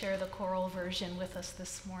able to share the choral version with us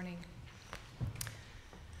this morning.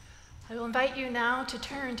 I will invite you now to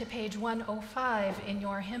turn to page 105 in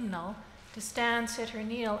your hymnal, to stand, sit, or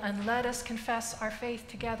kneel, and let us confess our faith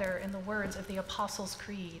together in the words of the Apostles'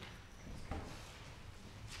 Creed.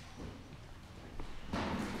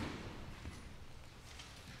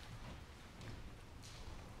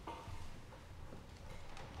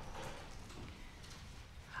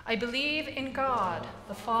 I believe in God,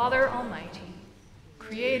 the Father Almighty,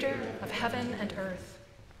 creator of heaven and earth.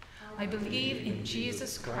 I believe in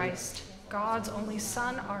Jesus Christ, God's only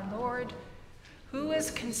Son, our Lord, who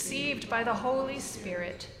was conceived by the Holy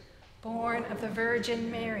Spirit, born of the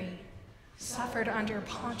Virgin Mary, suffered under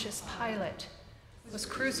Pontius Pilate, was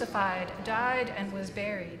crucified, died, and was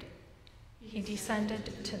buried. He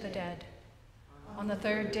descended to the dead. On the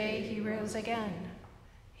third day he rose again.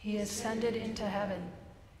 He ascended into heaven.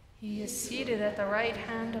 He is seated at the right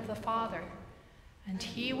hand of the Father, and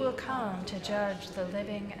he will come to judge the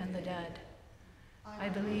living and the dead. I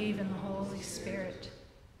believe in the Holy Spirit,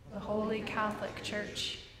 the Holy Catholic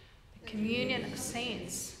Church, the communion of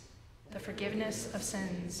saints, the forgiveness of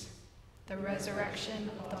sins, the resurrection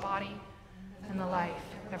of the body, and the life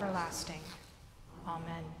everlasting.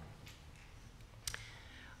 Amen.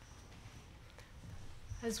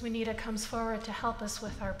 As Juanita comes forward to help us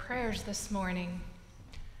with our prayers this morning,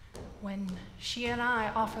 when she and I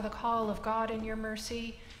offer the call of God in your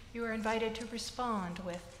mercy, you are invited to respond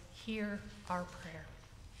with, "Hear our prayer."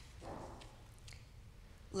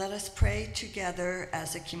 Let us pray together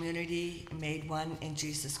as a community made one in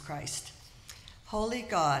Jesus Christ. Holy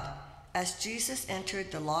God, as Jesus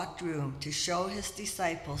entered the locked room to show his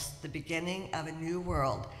disciples the beginning of a new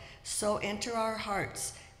world, so enter our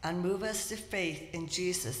hearts and move us to faith in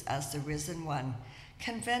Jesus as the risen one.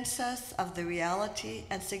 Convince us of the reality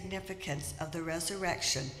and significance of the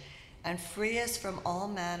resurrection and free us from all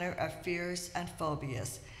manner of fears and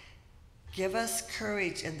phobias. Give us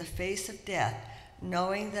courage in the face of death,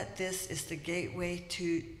 knowing that this is the gateway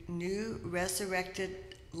to new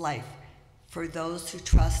resurrected life for those who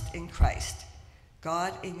trust in Christ.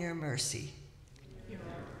 God, in your mercy.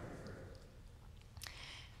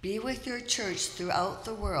 Be with your church throughout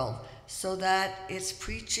the world so that its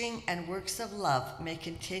preaching and works of love may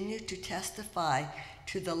continue to testify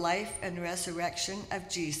to the life and resurrection of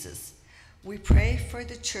Jesus. We pray for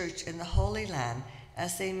the church in the Holy Land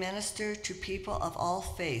as they minister to people of all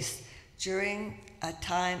faiths during a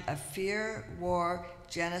time of fear, war,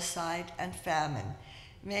 genocide, and famine.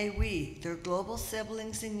 May we, their global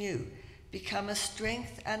siblings in you, become a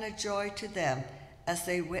strength and a joy to them as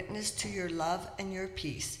they witness to your love and your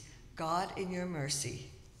peace. God, in your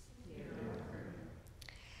mercy.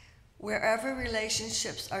 Wherever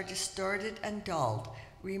relationships are distorted and dulled,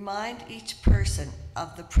 remind each person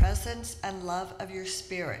of the presence and love of your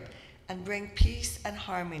Spirit and bring peace and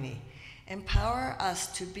harmony. Empower us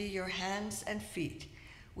to be your hands and feet.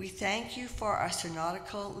 We thank you for our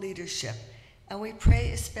synodical leadership, and we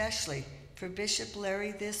pray especially for Bishop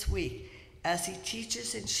Larry this week as he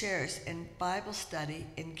teaches and shares in Bible study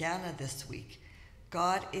in Ghana this week.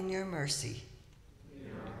 God, in your mercy.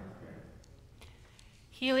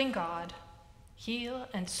 Healing God, heal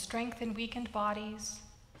and strengthen weakened bodies,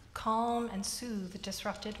 calm and soothe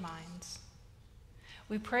disrupted minds.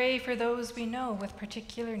 We pray for those we know with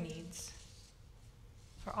particular needs.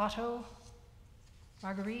 For Otto,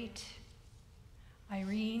 Marguerite,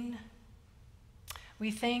 Irene.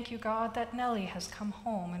 We thank you, God, that Nellie has come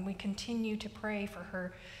home, and we continue to pray for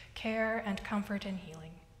her care and comfort and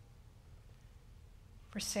healing.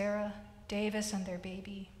 For Sarah, Davis, and their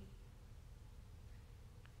baby.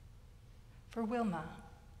 For Wilma.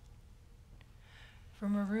 For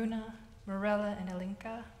Maruna, Morella, and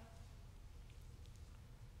Elinka.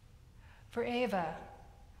 For Ava,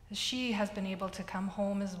 as she has been able to come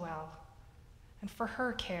home as well. And for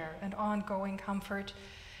her care and ongoing comfort,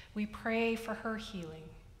 we pray for her healing.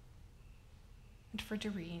 And for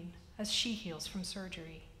Doreen, as she heals from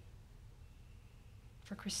surgery.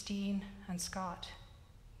 For Christine and Scott.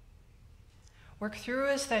 Work through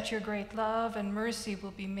us that your great love and mercy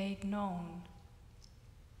will be made known.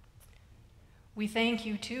 We thank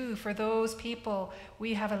you, too, for those people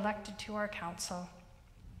we have elected to our council.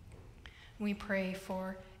 We pray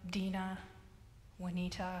for Dina,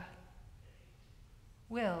 Juanita,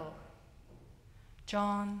 Will,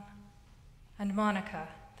 John, and Monica,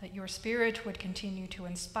 that your Spirit would continue to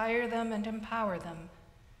inspire them and empower them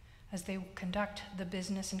as they conduct the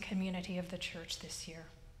business and community of the church this year.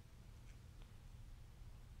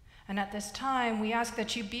 And at this time, we ask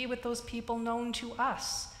that you be with those people known to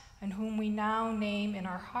us and whom we now name in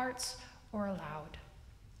our hearts or aloud.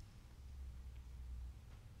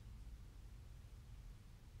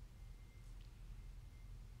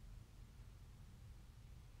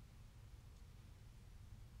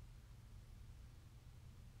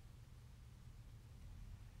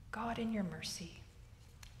 God, in your mercy.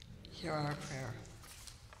 Hear our prayer.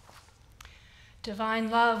 Divine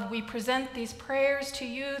love, we present these prayers to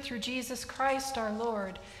you through Jesus Christ our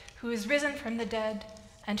Lord, who is risen from the dead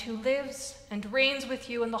and who lives and reigns with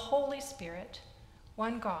you in the Holy Spirit,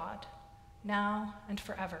 one God, now and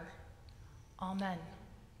forever. Amen.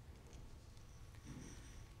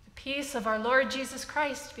 The peace of our Lord Jesus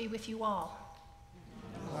Christ be with you all.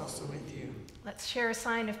 And also with you. Let's share a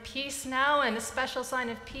sign of peace now, and a special sign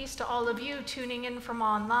of peace to all of you tuning in from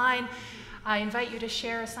online. I invite you to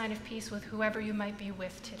share a sign of peace with whoever you might be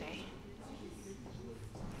with today.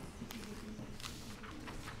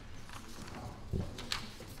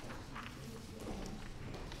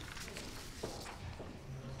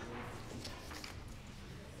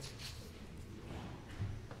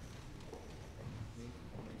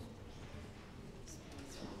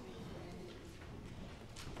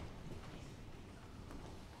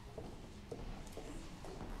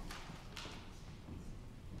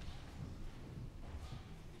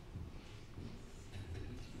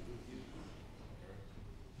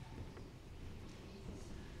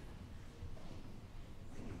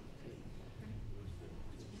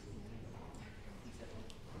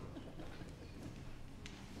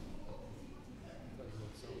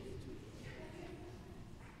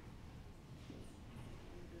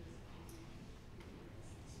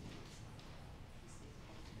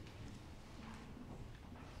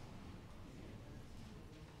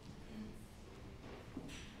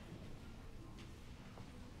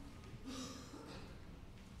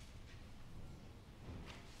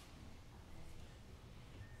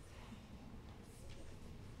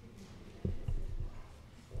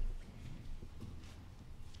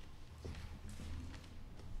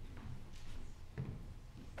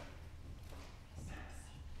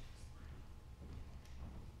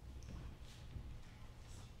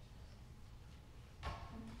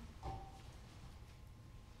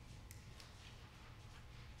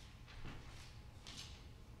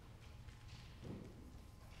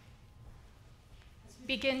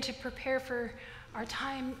 begin to prepare for our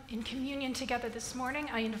time in communion together this morning,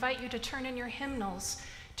 I invite you to turn in your hymnals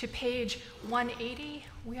to page 180.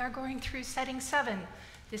 We are going through setting 7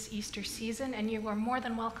 this Easter season, and you are more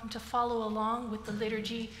than welcome to follow along with the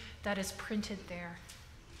liturgy that is printed there.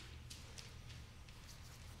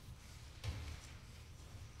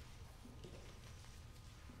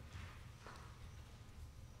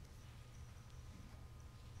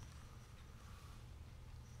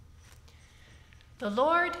 The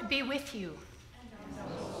Lord be with you.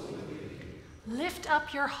 Lift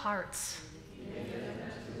up your hearts.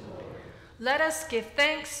 Let us give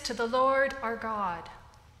thanks to the Lord our God.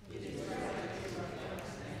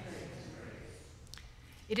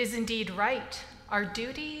 It is indeed right, our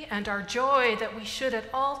duty and our joy, that we should at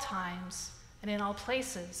all times and in all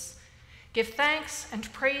places give thanks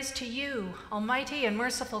and praise to you, Almighty and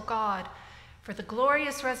merciful God, for the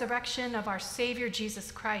glorious resurrection of our Savior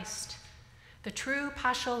Jesus Christ, the true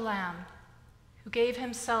Paschal Lamb, who gave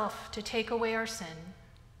himself to take away our sin,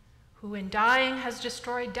 who in dying has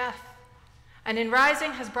destroyed death, and in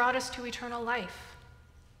rising has brought us to eternal life.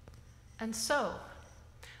 And so,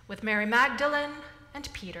 with Mary Magdalene and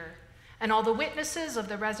Peter, and all the witnesses of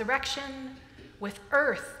the resurrection, with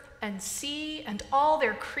earth and sea and all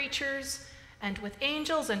their creatures, and with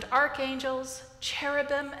angels and archangels,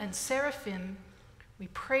 cherubim and seraphim, we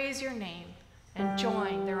praise your name and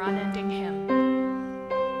join their unending hymn.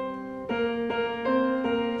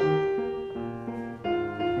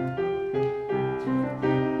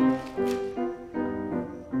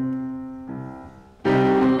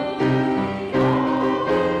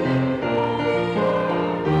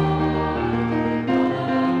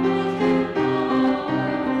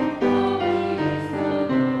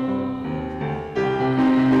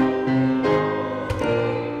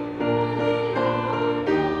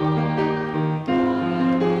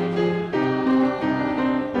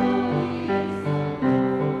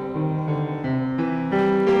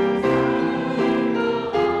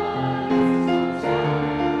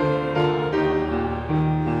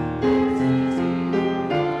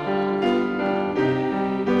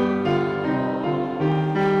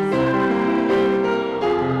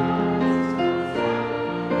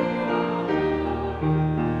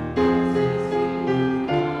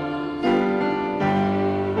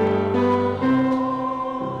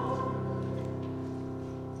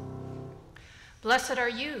 Blessed are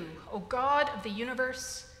you, O God of the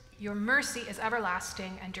universe. Your mercy is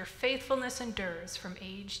everlasting, and your faithfulness endures from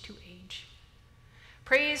age to age.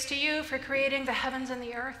 Praise to you for creating the heavens and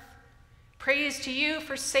the earth. Praise to you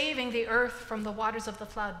for saving the earth from the waters of the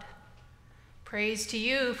flood. Praise to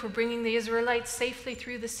you for bringing the Israelites safely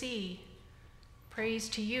through the sea. Praise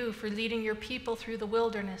to you for leading your people through the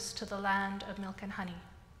wilderness to the land of milk and honey.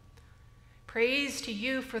 Praise to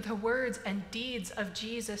you for the words and deeds of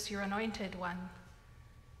Jesus, your anointed one.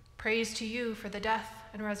 Praise to you for the death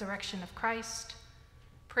and resurrection of Christ.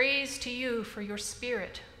 Praise to you for your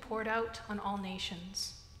Spirit poured out on all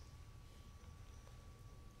nations.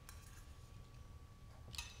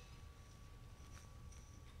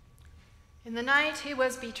 In the night he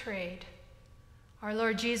was betrayed, our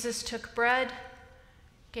Lord Jesus took bread,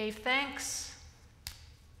 gave thanks,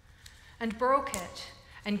 and broke it,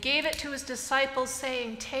 and gave it to his disciples,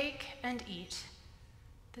 saying, "Take and eat.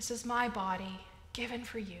 This is my body, given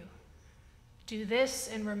for you. Do this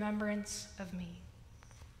in remembrance of me."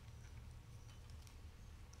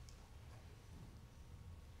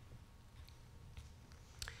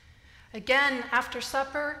 Again, after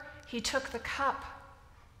supper, he took the cup,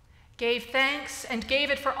 gave thanks, and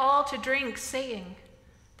gave it for all to drink, saying,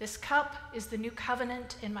 "This cup is the new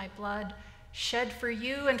covenant in my blood, shed for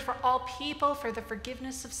you and for all people for the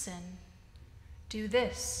forgiveness of sin. Do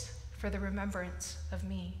this for the remembrance of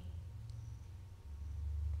me."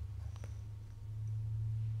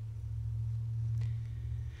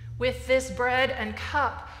 With this bread and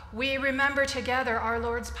cup, we remember together our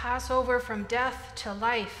Lord's Passover from death to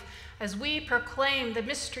life, as we proclaim the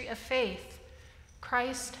mystery of faith.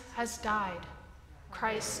 Christ has died.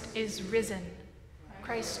 Christ is risen.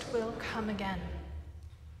 Christ will come again.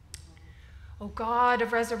 O God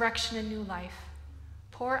of resurrection and new life,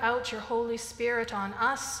 pour out your Holy Spirit on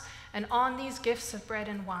us and on these gifts of bread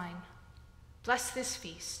and wine. Bless this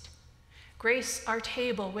feast. Grace our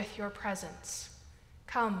table with your presence.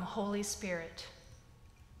 Come, Holy Spirit.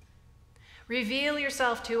 Reveal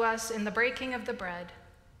yourself to us in the breaking of the bread.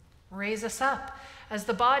 Raise us up as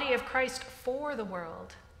the body of Christ for the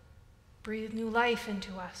world. Breathe new life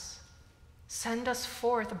into us. Send us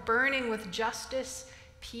forth burning with justice,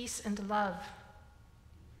 peace, and love.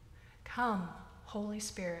 Come, Holy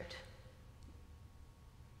Spirit.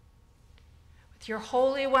 with your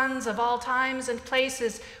holy ones of all times and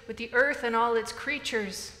places, with the earth and all its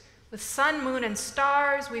creatures, with sun, moon, and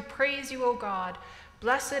stars, we praise you, O God,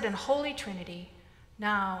 blessed and holy Trinity,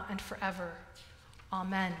 now and forever.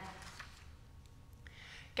 Amen.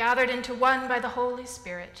 Gathered into one by the Holy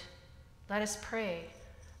Spirit, let us pray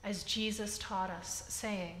as Jesus taught us,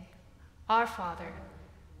 saying, Our Father,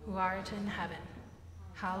 who art in heaven,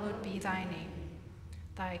 hallowed be thy name.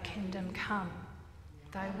 Thy kingdom come,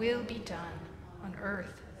 thy will be done on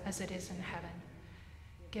earth as it is in heaven.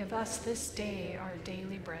 Give us this day our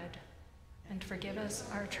daily bread, and forgive us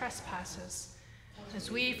our trespasses, as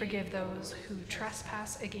we forgive those who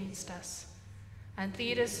trespass against us. And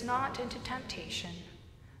lead us not into temptation,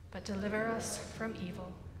 but deliver us from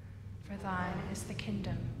evil. For thine is the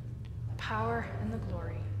kingdom, the power, and the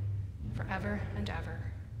glory, forever and ever.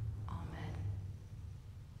 Amen.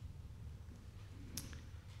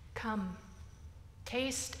 Come,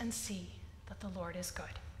 taste and see that the Lord is good.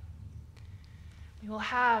 We will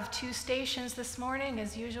have 2 stations this morning,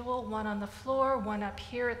 as usual, one on the floor, one up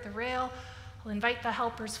here at the rail. I'll invite the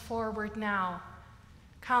helpers forward now.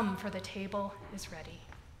 Come, for the table is ready.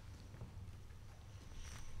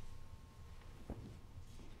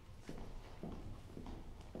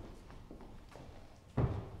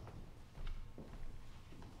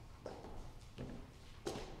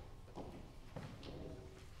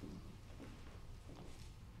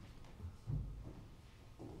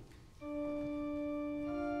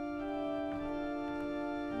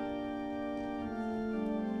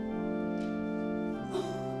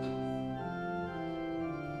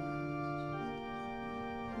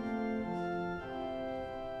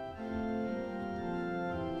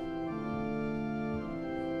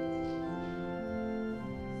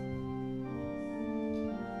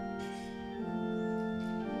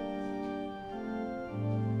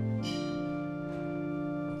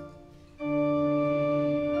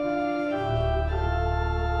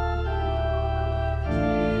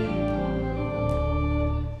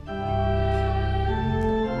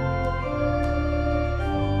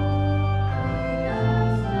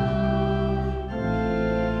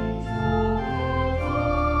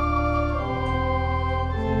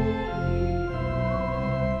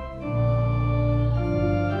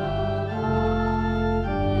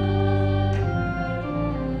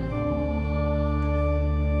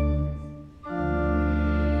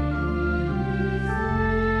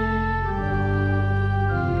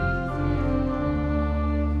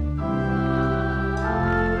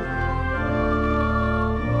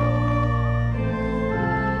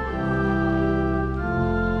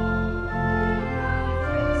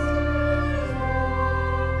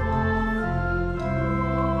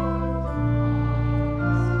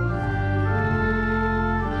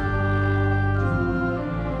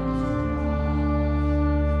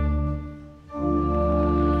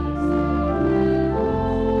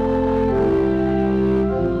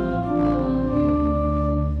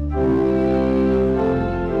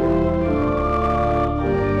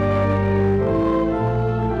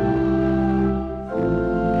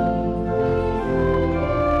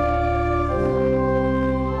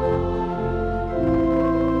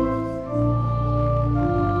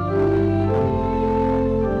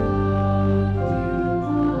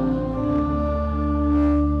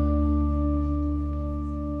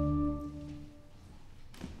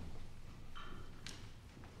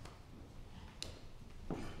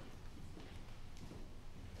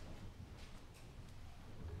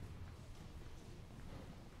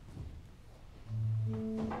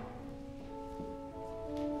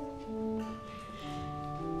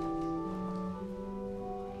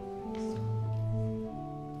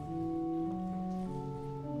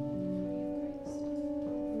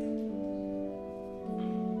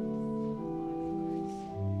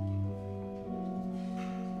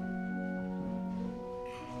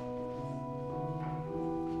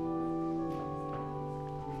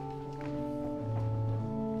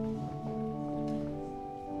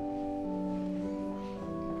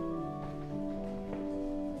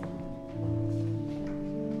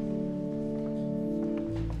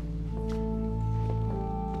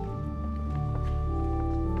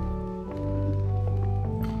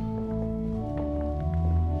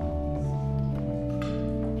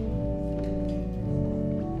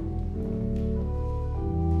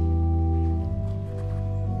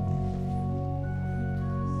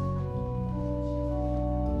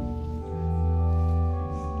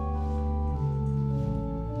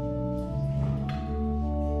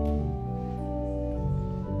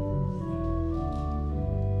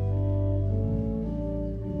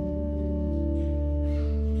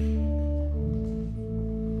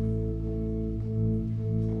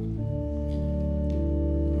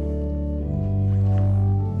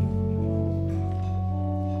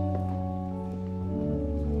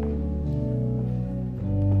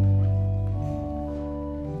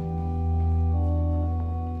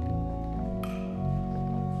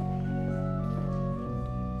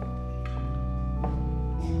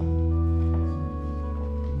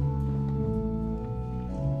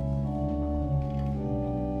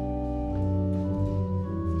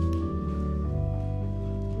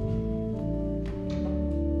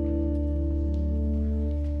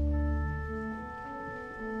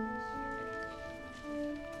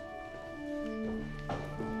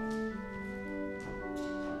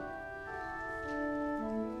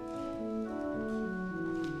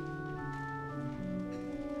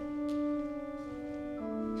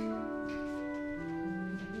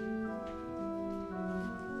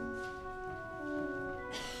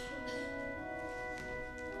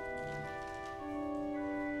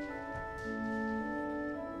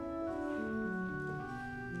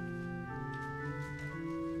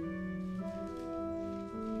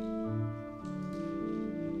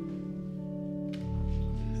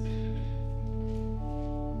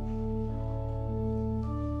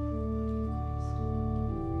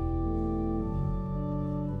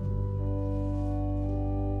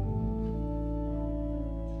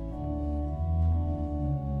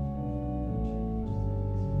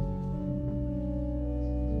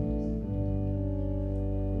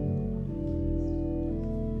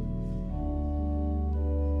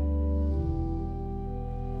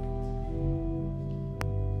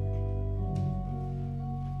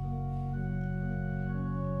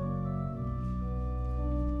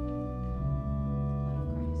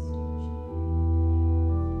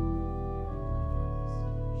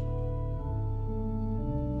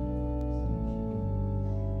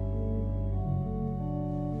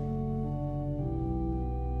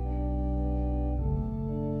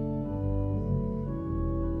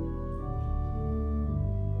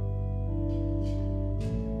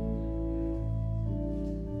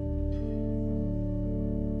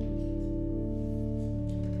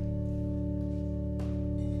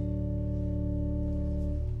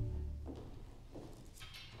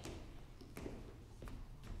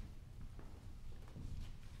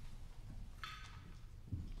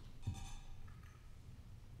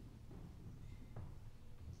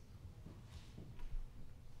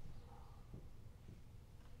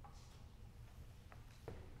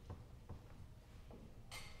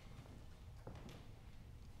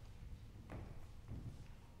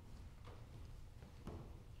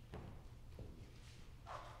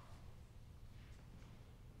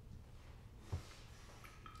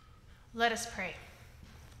 Let us pray.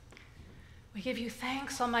 We give you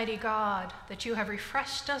thanks, Almighty God, that you have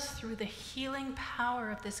refreshed us through the healing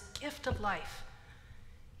power of this gift of life.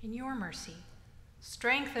 In your mercy,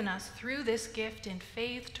 strengthen us through this gift in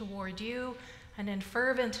faith toward you and in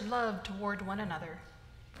fervent love toward one another.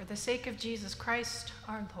 For the sake of Jesus Christ,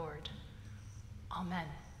 our Lord. Amen.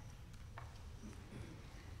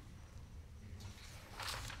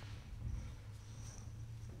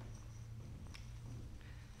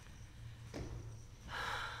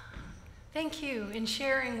 Thank you in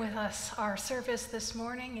sharing with us our service this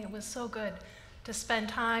morning. It was so good to spend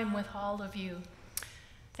time with all of you.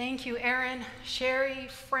 Thank you, Aaron, Sherry,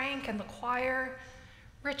 Frank, and the choir,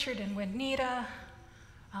 Richard and Juanita,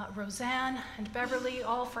 Roseanne and Beverly,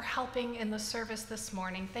 all for helping in the service this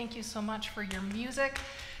morning. Thank you so much for your music.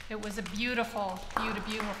 It was a beautiful,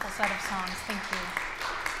 beautiful set of songs. Thank you.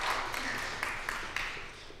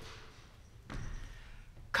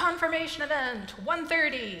 Confirmation event,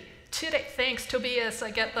 1:30. Today, thanks, Tobias.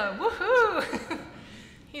 I get the woohoo.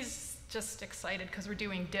 He's just excited because we're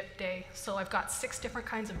doing dip day. So I've got 6 different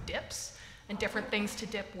kinds of dips and different things to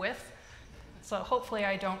dip with. So hopefully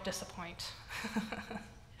I don't disappoint.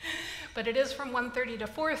 But it is from 1:30 to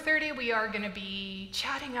 4:30. We are going to be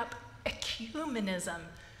chatting up ecumenism.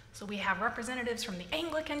 So we have representatives from the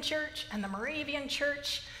Anglican Church and the Moravian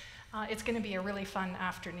Church. It's going to be a really fun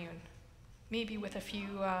afternoon, maybe with a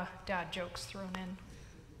few dad jokes thrown in.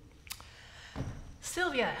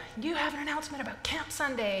 Sylvia, you have an announcement about Camp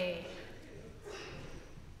Sunday.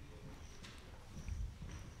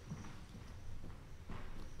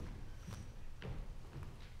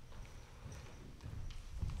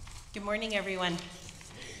 Good morning, everyone.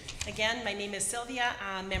 Again, my name is Sylvia.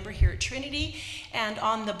 I'm a member here at Trinity and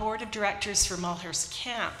on the board of directors for Mulhurst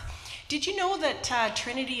Camp. Did you know that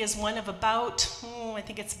Trinity is one of about, I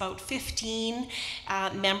think it's about 15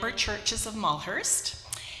 member churches of Mulhurst?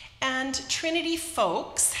 And Trinity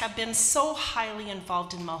folks have been so highly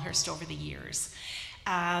involved in Mulhurst over the years.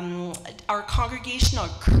 Our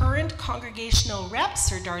current congregational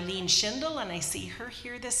reps are Darlene Schindel, and I see her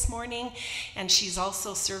here this morning, and she's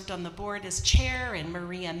also served on the board as chair, and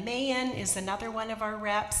Maria Mayen is another one of our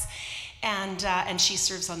reps, and she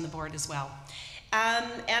serves on the board as well.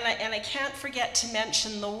 And I can't forget to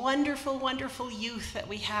mention the wonderful, wonderful youth that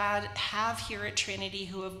we have here at Trinity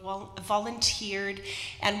who have volunteered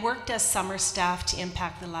and worked as summer staff to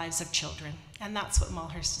impact the lives of children. And that's what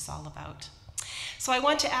Mulhurst is all about. So I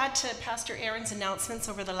want to add to Pastor Aaron's announcements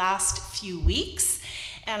over the last few weeks,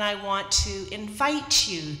 and I want to invite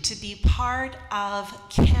you to be part of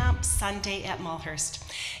Camp Sunday at Mulhurst.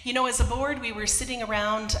 You know, as a board, we were sitting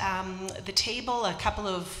around the table a couple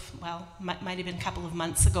of, might have been a couple of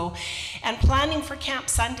months ago, and planning for Camp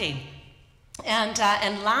Sunday. And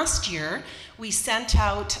last year, we sent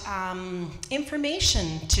out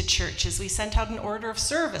information to churches. We sent out an order of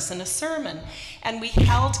service and a sermon, and we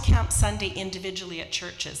held Camp Sunday individually at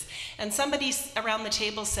churches. And somebody around the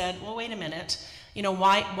table said, well, wait a minute, you know,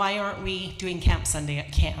 why aren't we doing Camp Sunday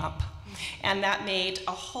at camp? And that made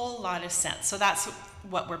a whole lot of sense. So that's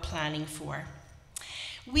what we're planning for.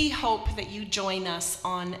 We hope that you join us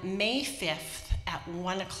on May 5th at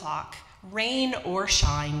 1 o'clock. Rain or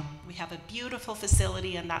shine. We have a beautiful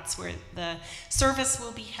facility, and that's where the service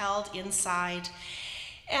will be held inside.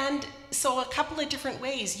 And so a couple of different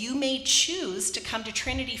ways. You may choose to come to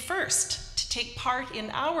Trinity first to take part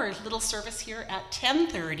in our little service here at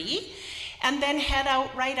 10:30 and then head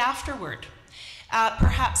out right afterward.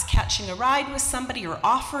 Perhaps catching a ride with somebody or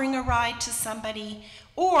offering a ride to somebody.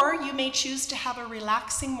 Or you may choose to have a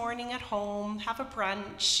relaxing morning at home, have a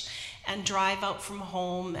brunch, and drive out from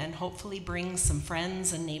home and hopefully bring some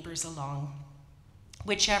friends and neighbors along.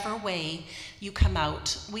 Whichever way you come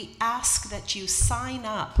out, we ask that you sign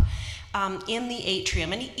up in the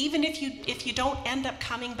atrium. And even if you don't end up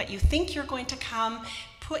coming, but you think you're going to come,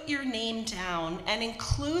 put your name down and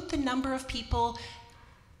include the number of people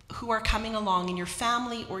who are coming along in your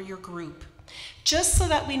family or your group, just so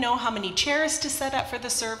that we know how many chairs to set up for the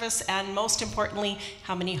service and, most importantly,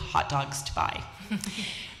 how many hot dogs to buy.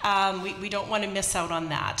 We don't want to miss out on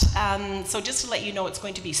that. So just to let you know, it's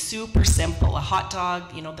going to be super simple. A hot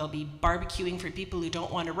dog, you know, they'll be barbecuing for people who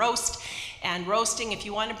don't want to roast. And roasting, if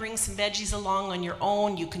you want to bring some veggies along on your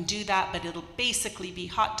own, you can do that, but it'll basically be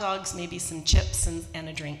hot dogs, maybe some chips and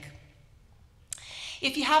a drink.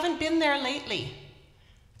 If you haven't been there lately,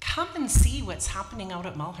 come and see what's happening out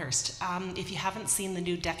at Mulhurst. If you haven't seen the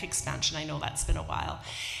new deck expansion, I know that's been a while.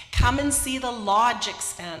 Come and see the lodge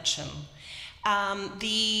expansion.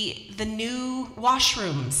 The new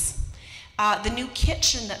washrooms, the new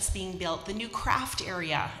kitchen that's being built, the new craft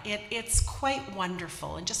area. It's quite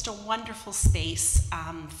wonderful, and just a wonderful space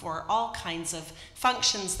for all kinds of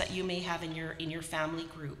functions that you may have in your family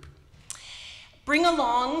group. Bring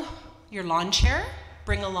along your lawn chair,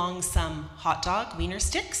 bring along some hot dog wiener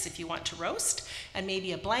sticks if you want to roast, and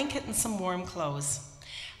maybe a blanket and some warm clothes.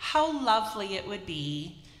 How lovely it would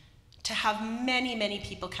be to have many, many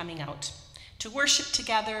people coming out to worship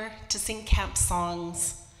together, to sing camp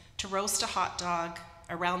songs, to roast a hot dog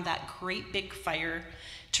around that great big fire,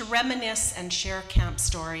 to reminisce and share camp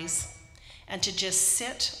stories, and to just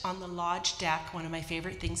sit on the lodge deck, one of my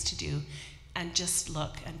favorite things to do, and just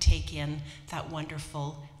look and take in that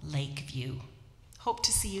wonderful lake view. Hope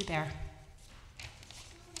to see you there.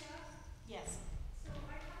 Yes. So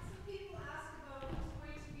I had some people ask about who's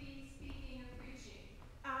going to be speaking and preaching.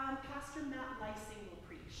 Pastor Matt Lysing will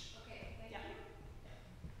preach. Okay, thank Yeah. you.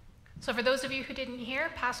 So for those of you who didn't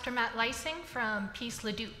hear, Pastor Matt Lysing from Peace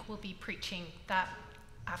Leduc will be preaching that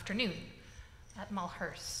afternoon at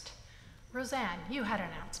Mulhurst. Roseanne, you had an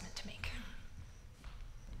announcement to make.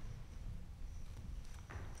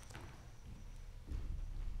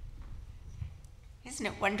 Isn't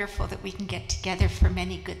it wonderful that we can get together for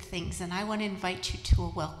many good things? And I want to invite you to a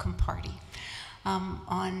welcome party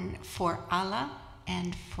for Allah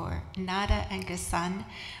and for Nada and Ghassan,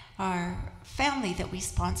 our family that we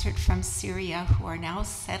sponsored from Syria, who are now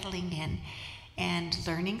settling in and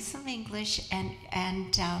learning some English, and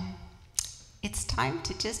it's time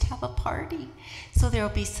to just have a party. So there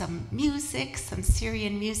will be some music, some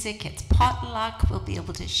Syrian music. It's potluck. We'll be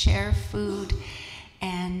able to share food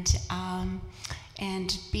and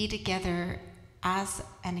be together as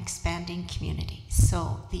an expanding community.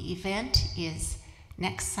 So the event is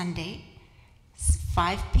next Sunday,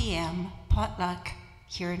 5 p.m., potluck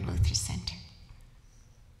here in Luther Center.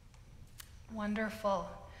 Wonderful.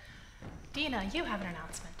 Dina, you have an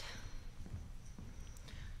announcement.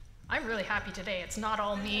 I'm really happy today. It's not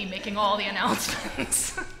all me making all the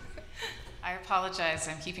announcements. I apologize,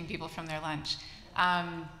 I'm keeping people from their lunch.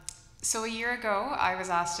 So a year ago, I was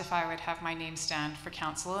asked if I would have my name stand for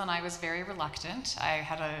council, and I was very reluctant. I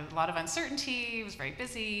had a lot of uncertainty, was very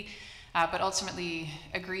busy, but ultimately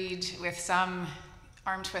agreed with some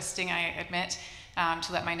arm twisting, I admit,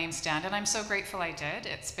 to let my name stand, and I'm so grateful I did.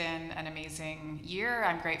 It's been an amazing year.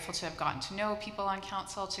 I'm grateful to have gotten to know people on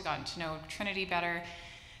council, to gotten to know Trinity better,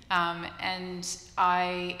 and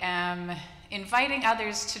I am inviting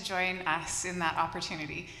others to join us in that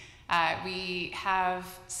opportunity. We have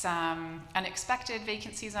some unexpected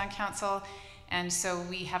vacancies on council, and so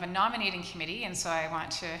we have a nominating committee, and so I want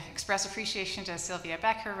to express appreciation to Sylvia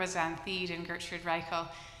Becker, Roseanne Thied, and Gertrude Reichel,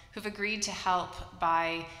 who've agreed to help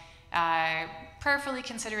by prayerfully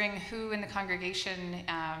considering who in the congregation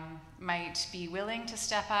might be willing to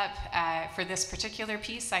step up for this particular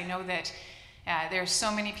piece. I know that there are so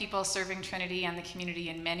many people serving Trinity and the community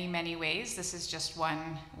in many, many ways. This is just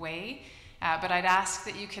one way. But I'd ask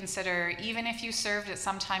that you consider, even if you served at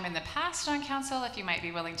some time in the past on council, if you might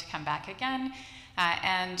be willing to come back again.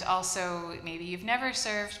 And also, maybe you've never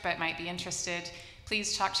served but might be interested,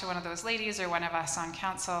 please talk to one of those ladies or one of us on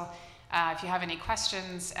council if you have any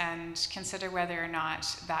questions, and consider whether or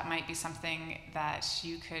not that might be something that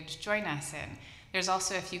you could join us in. There's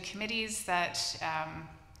also a few committees that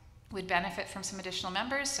would benefit from some additional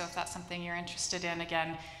members, so if that's something you're interested in,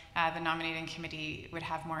 again, the nominating committee would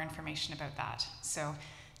have more information about that. So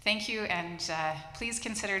thank you, and please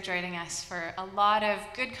consider joining us for a lot of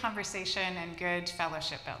good conversation and good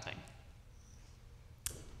fellowship building.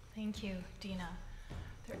 Thank you, Dina.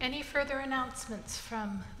 Are there any further announcements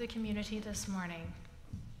from the community this morning?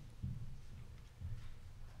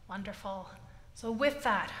 Wonderful. So with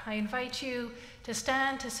that, I invite you to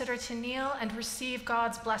stand, to sit, or to kneel and receive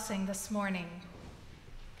God's blessing this morning.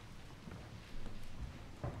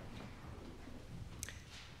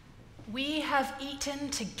 We have eaten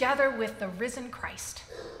together with the risen Christ.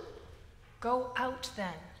 Go out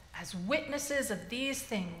then as witnesses of these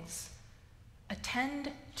things.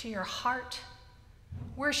 Attend to your heart.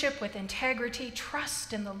 Worship with integrity.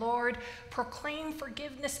 Trust in the Lord. Proclaim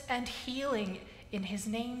forgiveness and healing in his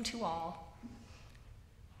name to all.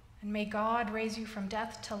 And may God raise you from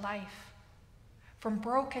death to life, from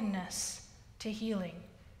brokenness to healing.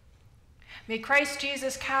 May Christ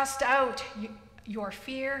Jesus cast out your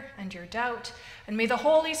fear and your doubt, and may the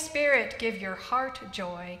Holy Spirit give your heart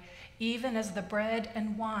joy, even as the bread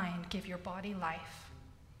and wine give your body life.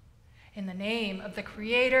 In the name of the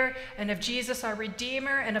Creator, and of Jesus our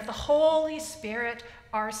Redeemer, and of the Holy Spirit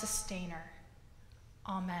our Sustainer.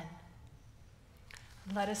 Amen.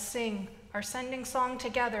 Let us sing our sending song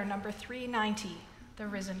together, number 390, The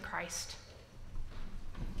Risen Christ.